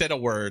Jimmy has said a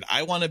word,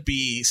 I want to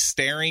be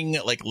staring,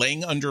 like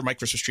laying under my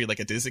Christmas tree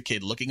like I did as a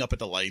kid, looking up at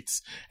the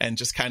lights and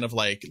just kind of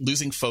like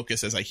losing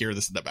focus as I hear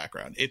this in the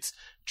background. It's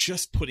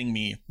just putting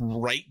me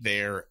right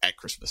there at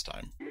Christmas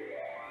time.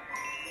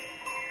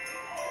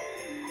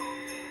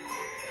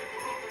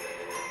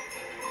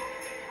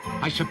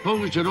 I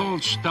suppose it all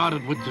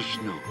started with the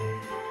snow.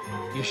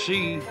 You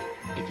see,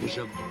 it was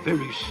a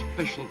very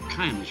special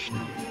kind of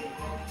snow.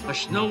 A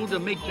snow to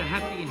make the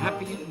happy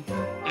happier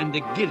and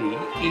the giddy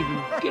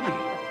even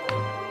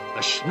giddier.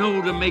 A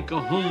snow to make a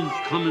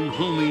homecoming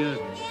homier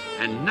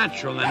and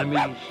natural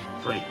enemies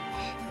friends.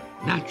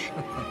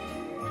 Natural.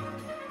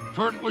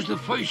 For it was the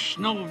first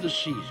snow of the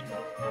season.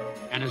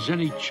 And as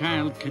any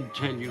child can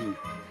tell you,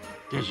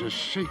 there's a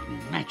certain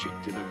magic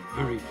to the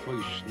very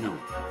first snow.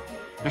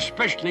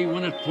 Especially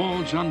when it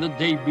falls on the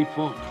day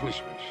before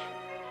Christmas.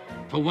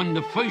 For when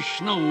the first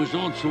snow is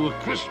also a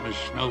Christmas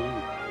snow,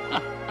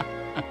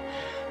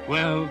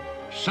 well,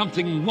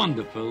 something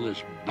wonderful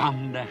is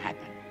bound to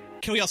happen.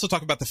 Can we also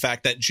talk about the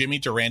fact that Jimmy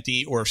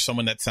Durante, or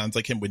someone that sounds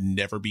like him, would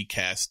never be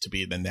cast to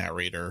be the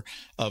narrator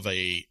of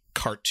a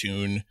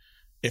cartoon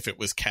if it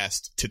was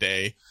cast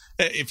today?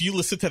 If you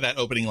listen to that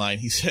opening line,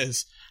 he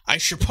says, I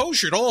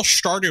suppose it all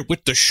started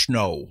with the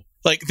snow.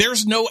 Like,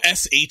 there's no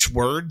SH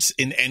words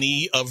in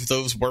any of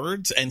those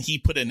words, and he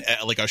put in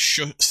like a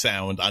sh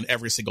sound on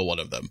every single one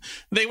of them.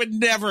 They would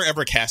never,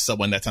 ever cast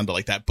someone that sounded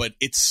like that, but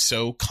it's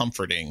so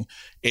comforting.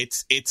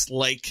 It's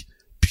like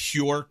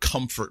pure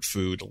comfort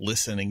food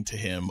listening to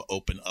him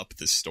open up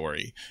this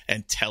story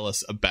and tell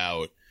us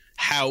about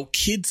how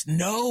kids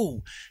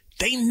know.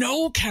 They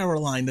know,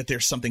 Caroline, that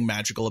there's something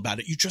magical about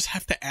it. You just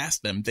have to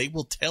ask them. They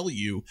will tell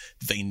you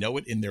they know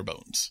it in their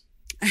bones.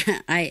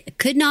 I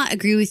could not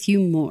agree with you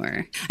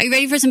more. Are you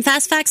ready for some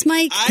fast facts,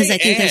 Mike? Because I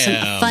think there's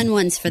some fun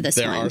ones for this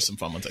one. There are some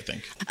fun ones, I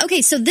think.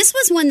 Okay, so this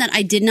was one that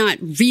I did not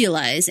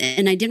realize,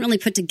 and I didn't really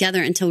put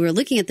together until we were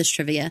looking at this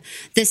trivia.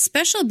 This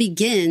special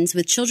begins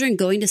with children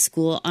going to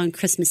school on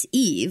Christmas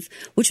Eve,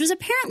 which was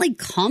apparently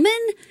common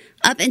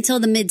up until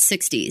the mid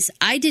 60s.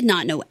 I did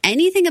not know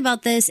anything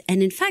about this.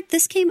 And in fact,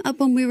 this came up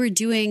when we were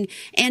doing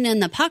Anna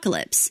and the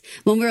Apocalypse,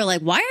 when we were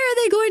like, why are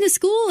they going to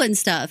school and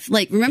stuff?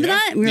 Like, remember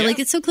that? And we were like,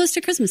 it's so close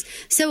to Christmas.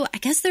 So I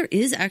guess there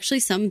is actually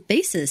some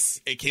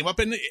basis. It came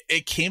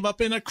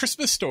up in a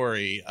Christmas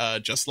Story,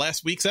 just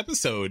last week's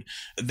episode.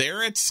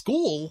 They're at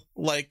school,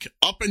 like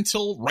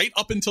right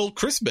up until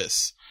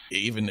Christmas,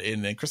 even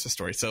in a Christmas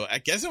Story. So I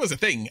guess it was a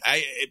thing.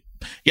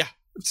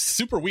 It's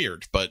super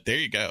weird, but there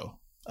you go.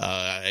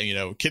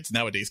 Kids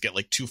nowadays get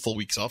like 2 full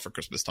weeks off for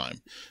Christmas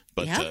time,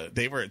 but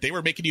they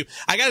were making you.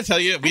 I got to tell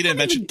you, we didn't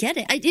mention. Get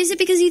it? Is it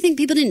because you think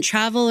people didn't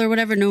travel or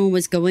whatever? No one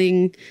was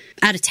going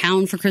out of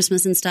town for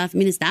Christmas and stuff. I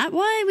mean, is that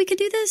why we could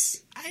do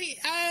this?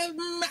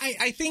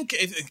 I think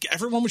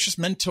everyone was just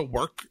meant to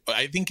work.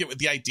 I think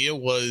the idea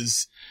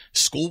was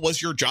school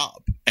was your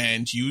job,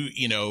 and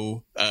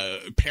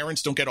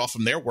parents don't get off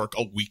from their work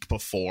a week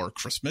before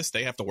Christmas.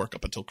 They have to work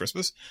up until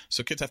Christmas,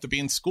 so kids have to be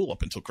in school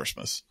up until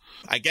Christmas.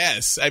 I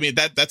guess. I mean,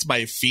 that's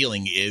my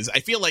feeling. Is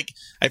I feel like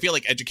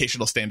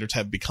educational standards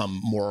have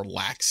become more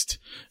relaxed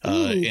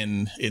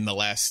in the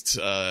last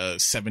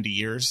 70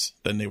 years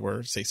than they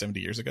were, say, 70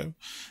 years ago.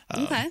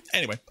 Okay.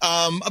 Anyway,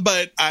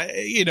 but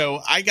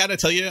I gotta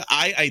tell you,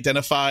 I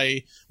identify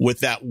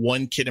with that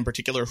one kid in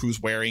particular who's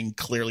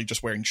clearly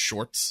just wearing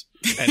shorts,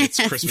 and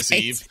it's Christmas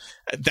Eve.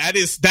 That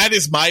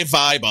is my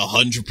vibe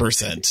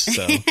 100%.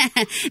 So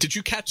did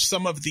you catch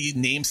some of the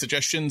name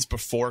suggestions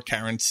before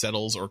Karen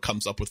settles or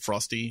comes up with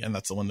Frosty, and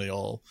that's the one they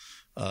all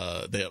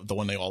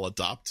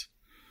adopt?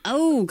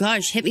 Oh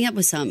gosh, hit me up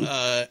with some.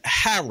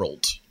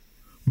 Harold,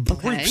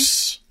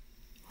 Bruce,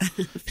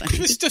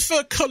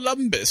 Christopher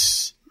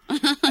Columbus.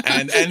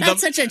 And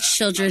that's such a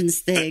children's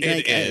thing.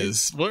 It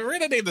is. We're going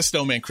to name the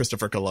snowman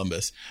Christopher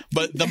Columbus.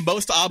 But the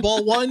most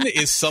oddball one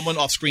is someone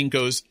off screen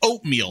goes,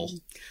 oatmeal.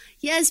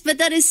 Yes, but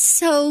that is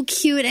so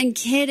cute and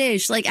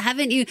kiddish. Like,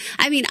 haven't you?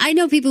 I mean, I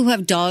know people who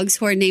have dogs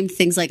who are named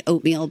things like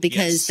oatmeal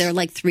because they're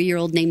like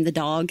 3-year-old named the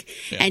dog.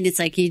 Yeah. And it's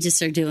like, you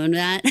just are doing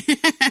that.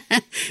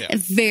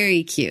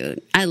 Very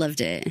cute. I loved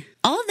it.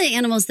 All of the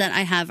animals that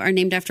I have are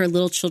named after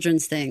little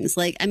children's things.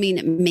 Like, I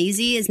mean,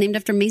 Maisie is named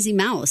after Maisie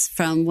Mouse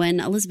from when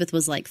Elizabeth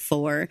was like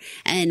 4.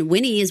 And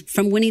Winnie is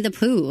from Winnie the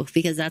Pooh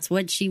because that's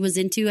what she was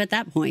into at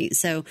that point.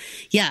 So,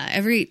 yeah,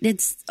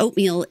 it's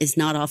oatmeal is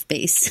not off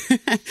base.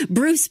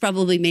 Bruce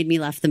probably made me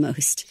laugh the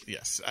most.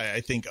 Yes,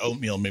 I think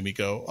oatmeal made me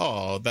go,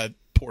 oh, that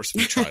poor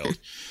sweet child.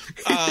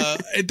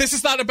 This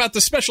is not about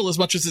the special as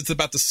much as it's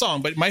about the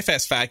song, but my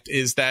fast fact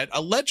is that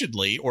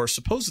allegedly or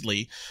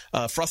supposedly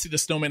Frosty the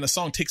Snowman, the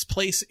song, takes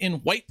place in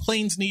White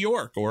Plains, New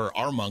York, or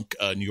Armonk,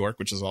 New York,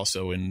 which is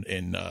also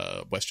in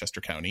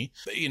Westchester County.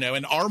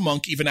 And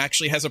Armonk even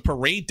actually has a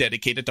parade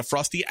dedicated to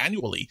Frosty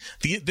annually.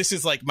 This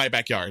is like my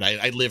backyard.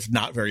 I live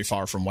not very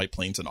far from White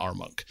Plains and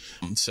Armonk.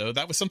 So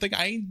that was something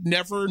I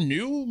never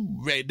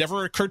knew. It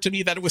never occurred to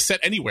me that it was set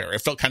anywhere. It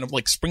felt kind of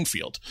like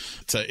Springfield.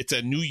 It's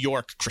a New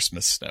York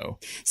Christmas snow.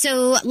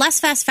 So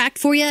last fast fact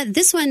for you.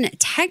 This one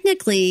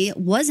technically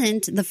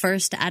wasn't the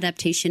first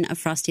adaptation of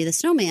Frosty the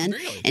Snowman.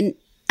 Really? In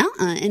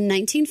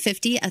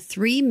 1950, a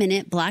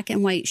 3-minute black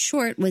and white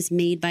short was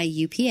made by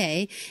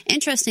UPA.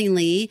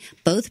 Interestingly,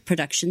 both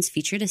productions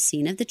featured a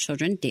scene of the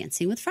children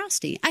dancing with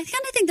Frosty. I kind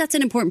of think that's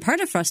an important part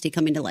of Frosty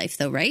coming to life,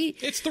 though, right?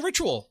 It's the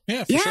ritual.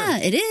 Yeah, for sure.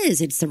 It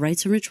is. It's the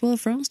rites and ritual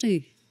of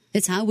Frosty.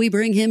 It's how we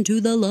bring him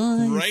to the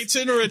light. Rites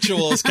and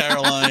rituals,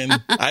 Caroline.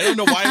 I don't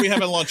know why we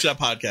haven't launched that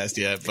podcast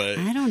yet, but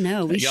I don't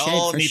know. We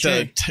y'all need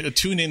sure. to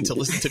tune in to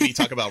listen to me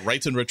talk about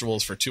rites and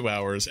rituals for 2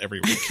 hours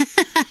every week.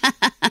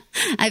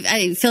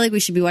 I feel like we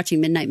should be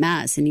watching Midnight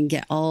Mass, and you can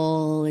get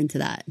all into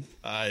that.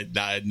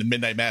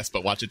 Midnight Mass,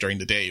 but watch it during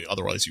the day.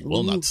 Otherwise, you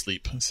will not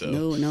sleep. So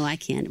No, I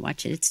can't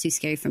watch it. It's too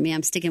scary for me.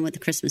 I'm sticking with the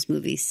Christmas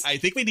movies. I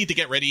think we need to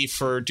get ready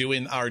for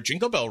doing our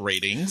Jingle Bell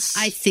ratings.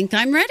 I think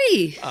I'm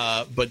ready.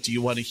 But do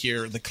you want to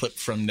hear the clip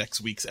from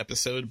next week's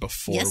episode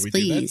before we do that?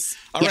 Yes, please.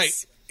 All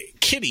right.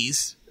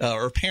 Kiddies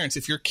or parents,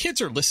 if your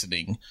kids are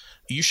listening,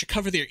 you should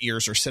cover their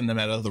ears or send them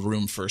out of the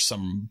room for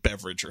some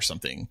beverage or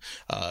something.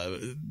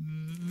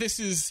 This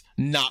is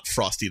not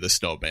Frosty the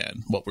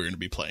Snowman, what we're going to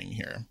be playing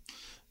here.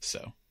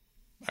 So,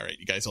 all right,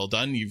 you guys all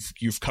done? You've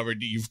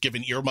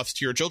given earmuffs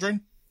to your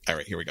children? All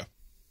right, here we go.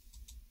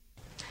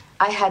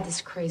 I had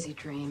this crazy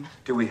dream.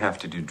 Do we have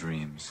to do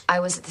dreams? I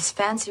was at this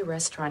fancy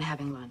restaurant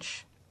having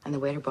lunch, and the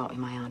waiter brought me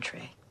my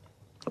entree.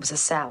 It was a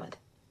salad.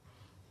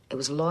 It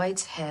was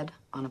Lloyd's head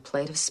on a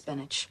plate of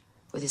spinach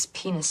with his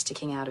penis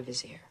sticking out of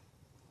his ear.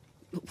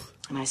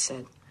 And I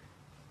said,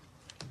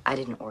 I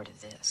didn't order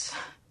this.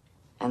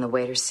 And the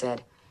waiter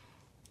said,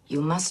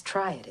 you must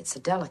try it. It's a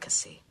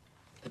delicacy.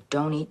 But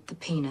don't eat the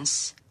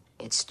penis.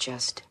 It's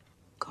just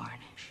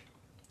garnish.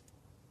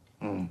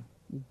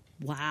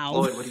 Wow.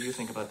 Lloyd, what do you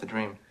think about the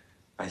dream?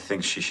 I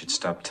think she should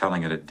stop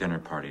telling it at dinner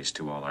parties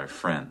to all our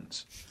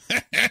friends.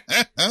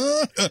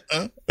 Oh,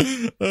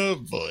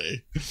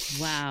 boy.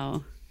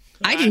 Wow.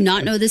 I do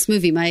not know this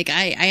movie, Mike.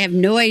 I have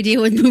no idea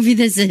what movie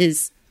this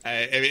is.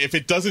 If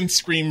it doesn't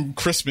scream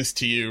Christmas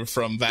to you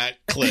from that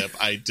clip,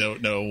 I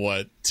don't know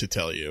what to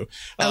tell you.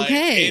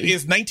 Okay. It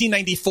is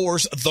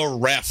 1994's The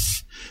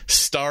Ref,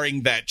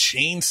 starring that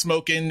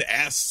chain-smoking,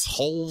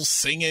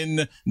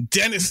 asshole-singing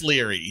Dennis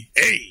Leary.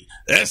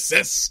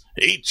 A-S-S-H-O-L-E.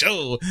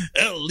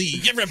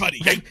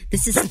 Everybody.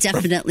 This is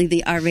definitely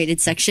the R-rated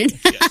section.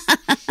 Yes.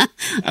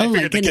 Oh my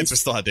figured the goodness. kids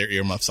still had their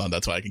earmuffs on.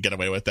 That's why I can get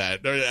away with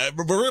that.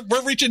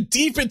 We're reaching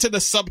deep into the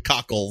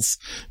subcockles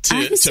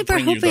to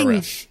bring you The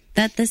Ref.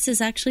 That this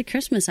is actually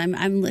Christmas.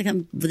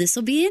 This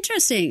will be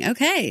interesting.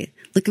 Okay.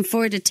 Looking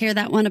forward to tear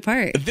that one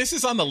apart. This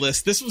is on the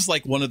list. This was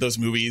like one of those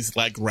movies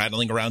like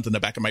rattling around in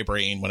the back of my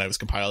brain when I was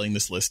compiling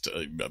this list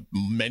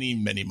many,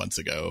 many months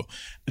ago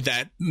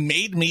that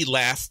made me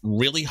laugh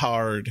really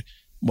hard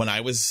when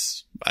I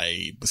was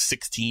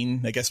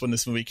 16, I guess, when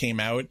this movie came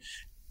out.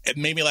 It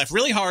made me laugh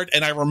really hard,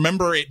 and I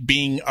remember it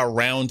being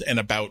around and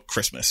about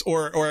Christmas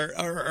or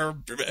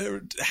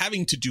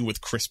having to do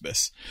with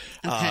Christmas.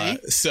 Okay.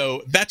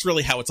 So that's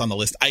really how it's on the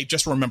list. I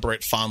just remember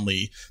it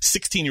fondly.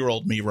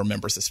 16-year-old me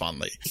remembers this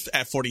fondly.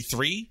 At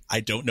 43,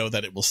 I don't know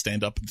that it will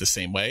stand up the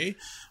same way.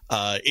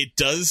 It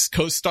does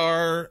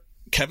co-star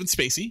Kevin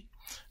Spacey,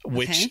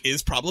 which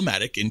is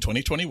problematic in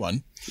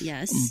 2021.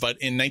 Yes. But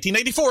in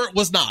 1994, it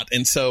was not.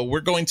 And so we're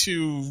going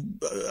to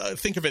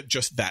think of it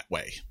just that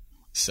way.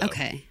 So.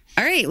 Okay.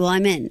 All right. Well,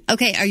 I'm in.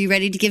 Okay. Are you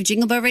ready to give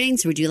Jingle Bell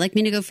ratings, or would you like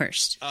me to go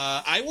first?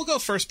 I will go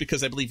first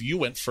because I believe you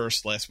went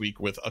first last week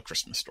with A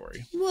Christmas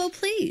Story. Well,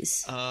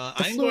 please.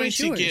 I'm going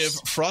to give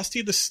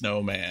Frosty the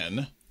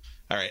Snowman.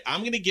 All right.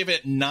 I'm going to give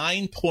it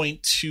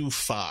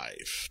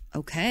 9.25.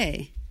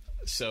 Okay.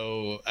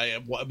 So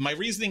my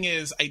reasoning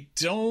is I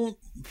don't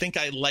think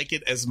I like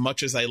it as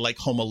much as I like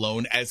Home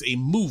Alone as a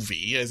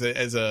movie, as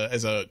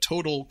a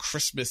total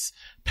Christmas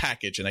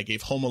package, and I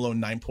gave Home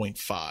Alone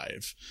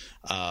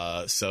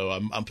 9.5. So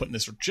I'm putting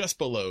this just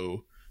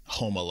below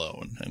Home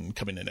Alone and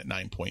coming in at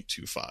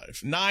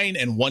 9.25. 9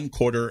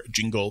 1/4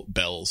 Jingle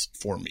Bells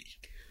for me.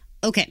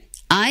 Okay.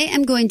 I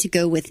am going to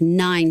go with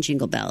 9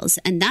 Jingle Bells.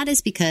 And that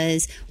is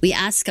because we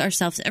ask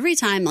ourselves every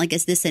time, like,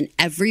 is this an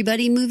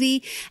everybody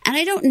movie? And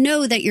I don't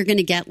know that you're going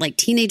to get like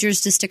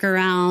teenagers to stick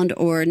around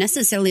or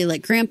necessarily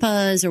like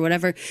grandpas or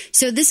whatever.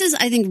 So this is,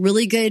 I think,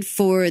 really good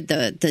for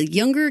the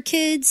younger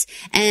kids.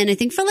 And I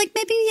think for like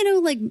maybe,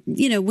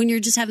 when you're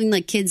just having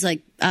like kids,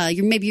 like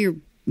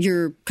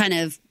you're kind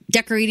of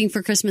decorating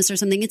for Christmas or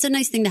something. It's a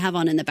nice thing to have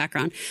on in the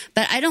background.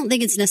 But I don't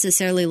think it's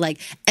necessarily like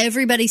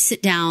everybody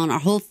sit down, our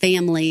whole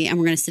family, and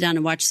we're going to sit down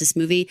and watch this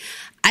movie.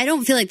 I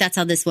don't feel like that's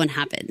how this one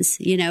happens.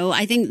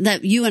 I think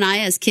that you and I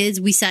as kids,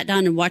 we sat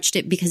down and watched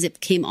it because it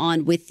came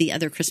on with the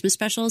other Christmas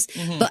specials.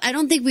 Mm-hmm. But I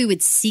don't think we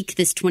would seek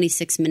this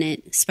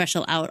 26-minute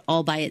special out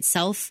all by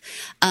itself.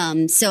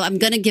 So I'm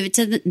going to give it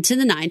to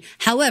the 9.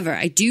 However,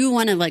 I do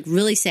want to like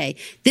really say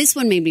this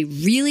one made me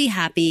really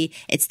happy.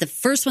 It's the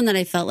first one that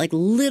I felt like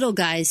little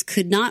guys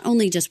could not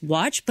only just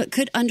watch, but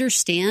could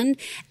understand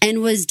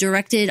and was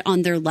directed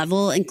on their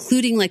level,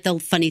 including like the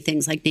funny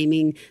things like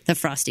naming the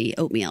Frosty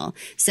oatmeal.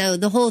 So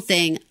the whole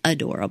thing,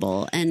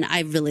 adorable, and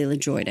I really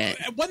enjoyed it.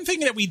 One thing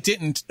that we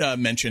didn't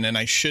mention, and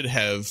I should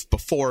have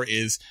before,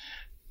 is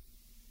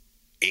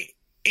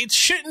it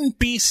shouldn't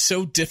be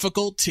so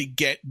difficult to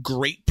get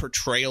great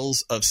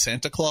portrayals of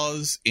Santa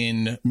Claus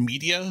in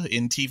media,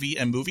 in TV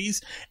and movies,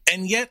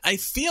 and yet I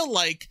feel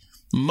like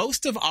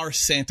most of our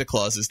Santa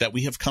Clauses that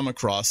we have come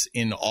across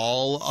in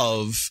all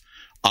of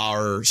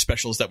our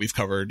specials that we've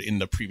covered in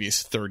the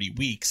previous 30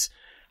 weeks,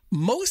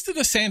 most of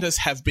the Santas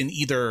have been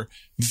either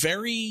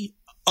very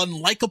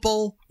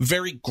unlikable,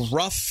 very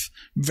gruff,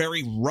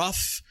 very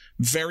rough,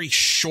 very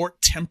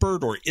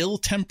short-tempered or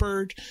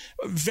ill-tempered,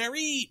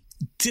 very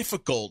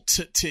difficult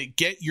to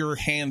get your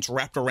hands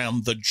wrapped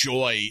around the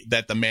joy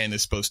that the man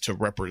is supposed to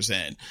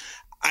represent.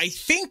 I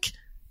think,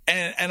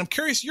 and I'm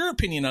curious your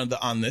opinion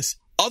on this,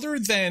 other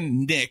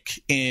than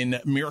Nick in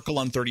Miracle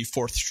on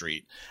 34th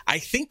Street, I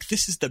think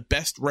this is the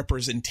best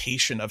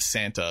representation of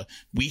Santa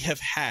we have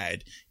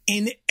had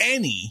in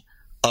any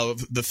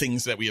of the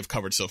things that we have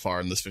covered so far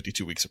in this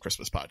 52 Weeks of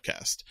Christmas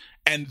podcast.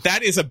 And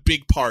that is a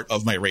big part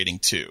of my rating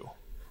too.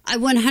 I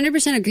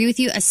 100% agree with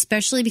you,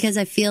 especially because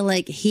I feel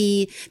like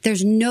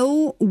there's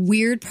no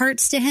weird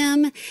parts to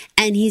him,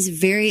 and he's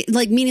very,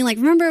 like, meaning, like,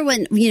 remember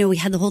when, we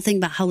had the whole thing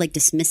about how, like,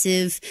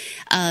 dismissive,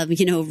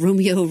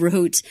 Romeo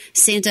wrote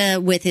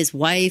Santa with his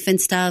wife and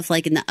stuff,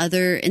 like, in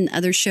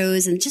other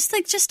shows, and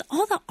just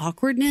all the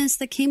awkwardness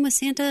that came with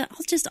Santa,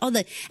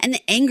 and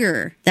the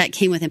anger that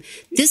came with him.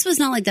 This was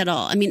not like that at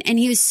all. I mean, and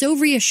he was so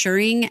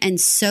reassuring and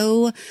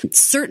so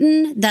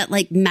certain that,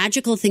 like,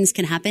 magical things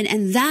can happen,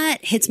 and that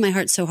hits my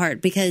heart so hard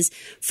because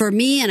for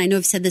me, and I know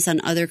I've said this on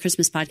other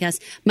Christmas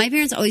podcasts, my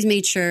parents always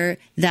made sure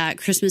that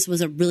Christmas was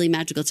a really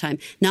magical time.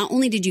 Not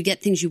only did you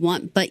get things you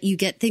want, but you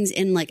get things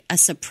in like a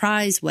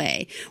surprise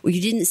way where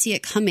you didn't see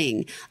it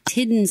coming,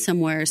 hidden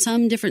somewhere,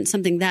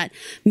 something that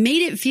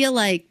made it feel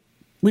like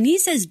when he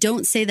says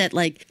don't say that,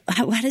 like,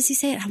 how does he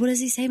say it? What does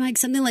he say, Mike?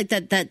 Something like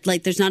that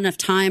like there's not enough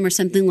time or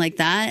something like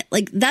that.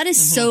 Like, that is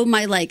so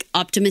my, like,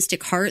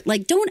 optimistic heart.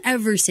 Like, don't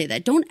ever say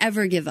that. Don't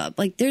ever give up.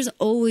 Like, there's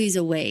always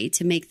a way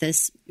to make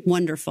this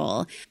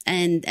wonderful.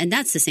 And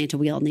that's the Santa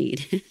we all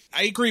need.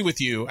 I agree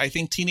with you. I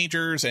think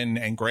teenagers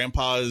and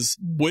grandpas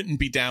wouldn't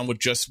be down with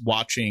just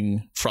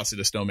watching Frosty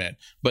the Snowman.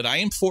 But I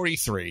am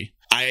 43.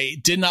 I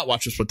did not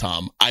watch this with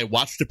Tom. I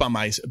watched it by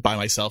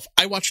myself.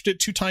 I watched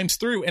it 2 times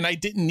through, and I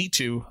didn't need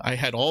to. I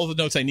had all the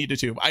notes I needed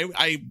to.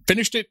 I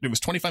finished it. It was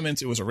 25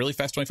 minutes. It was a really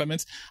fast 25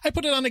 minutes. I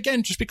put it on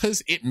again just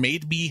because it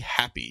made me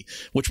happy,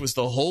 which was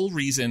the whole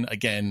reason.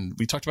 Again,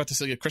 we talked about this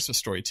like a Christmas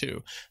story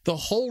too. The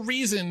whole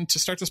reason to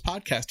start this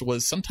podcast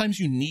was sometimes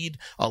you need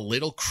a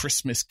little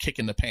Christmas kick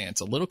in the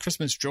pants, a little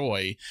Christmas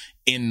joy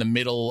in the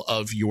middle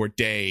of your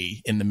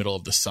day, in the middle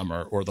of the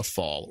summer or the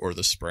fall or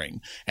the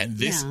spring. And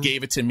this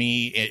gave it to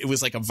me. It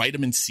was like a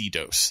vitamin C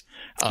dose.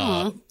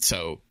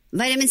 So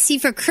vitamin C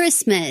for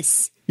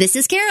Christmas. This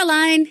is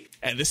Caroline.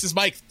 And this is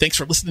Mike. Thanks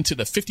for listening to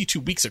the 52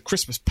 Weeks of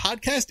Christmas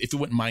podcast. If you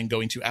wouldn't mind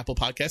going to Apple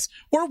Podcasts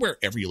or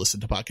wherever you listen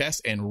to podcasts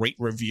and rate,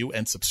 review,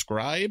 and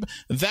subscribe,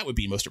 that would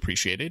be most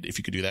appreciated if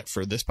you could do that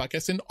for this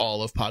podcast and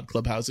all of Pod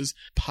Clubhouse's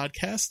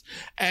podcasts.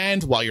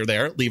 And while you're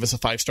there, leave us a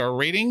 5-star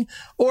rating,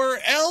 or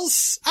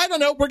else, I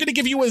don't know, we're going to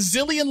give you a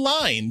zillion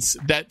lines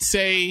that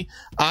say,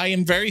 I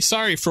am very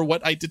sorry for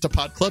what I did to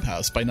Pod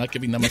Clubhouse by not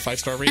giving them a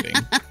 5-star rating.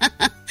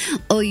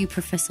 Oh, you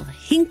Professor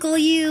Hinkle,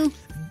 you.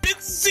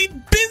 Busy.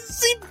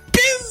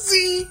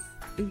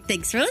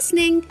 Thanks for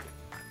listening.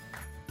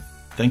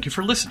 Thank you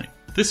for listening.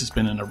 This has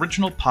been an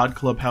original Pod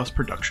Clubhouse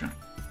production.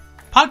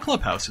 Pod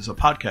Clubhouse is a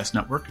podcast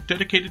network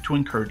dedicated to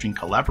encouraging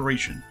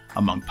collaboration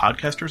among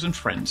podcasters and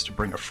friends to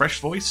bring a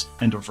fresh voice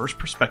and diverse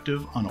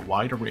perspective on a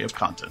wide array of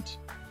content.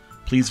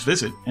 Please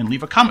visit and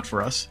leave a comment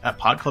for us at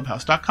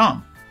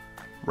podclubhouse.com.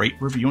 Rate,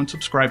 review, and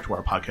subscribe to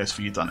our podcast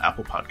feeds on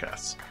Apple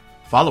Podcasts.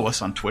 Follow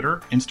us on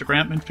Twitter,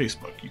 Instagram, and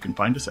Facebook. You can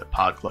find us at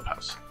Pod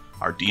Clubhouse.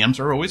 Our DMs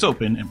are always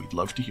open, and we'd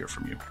love to hear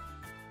from you.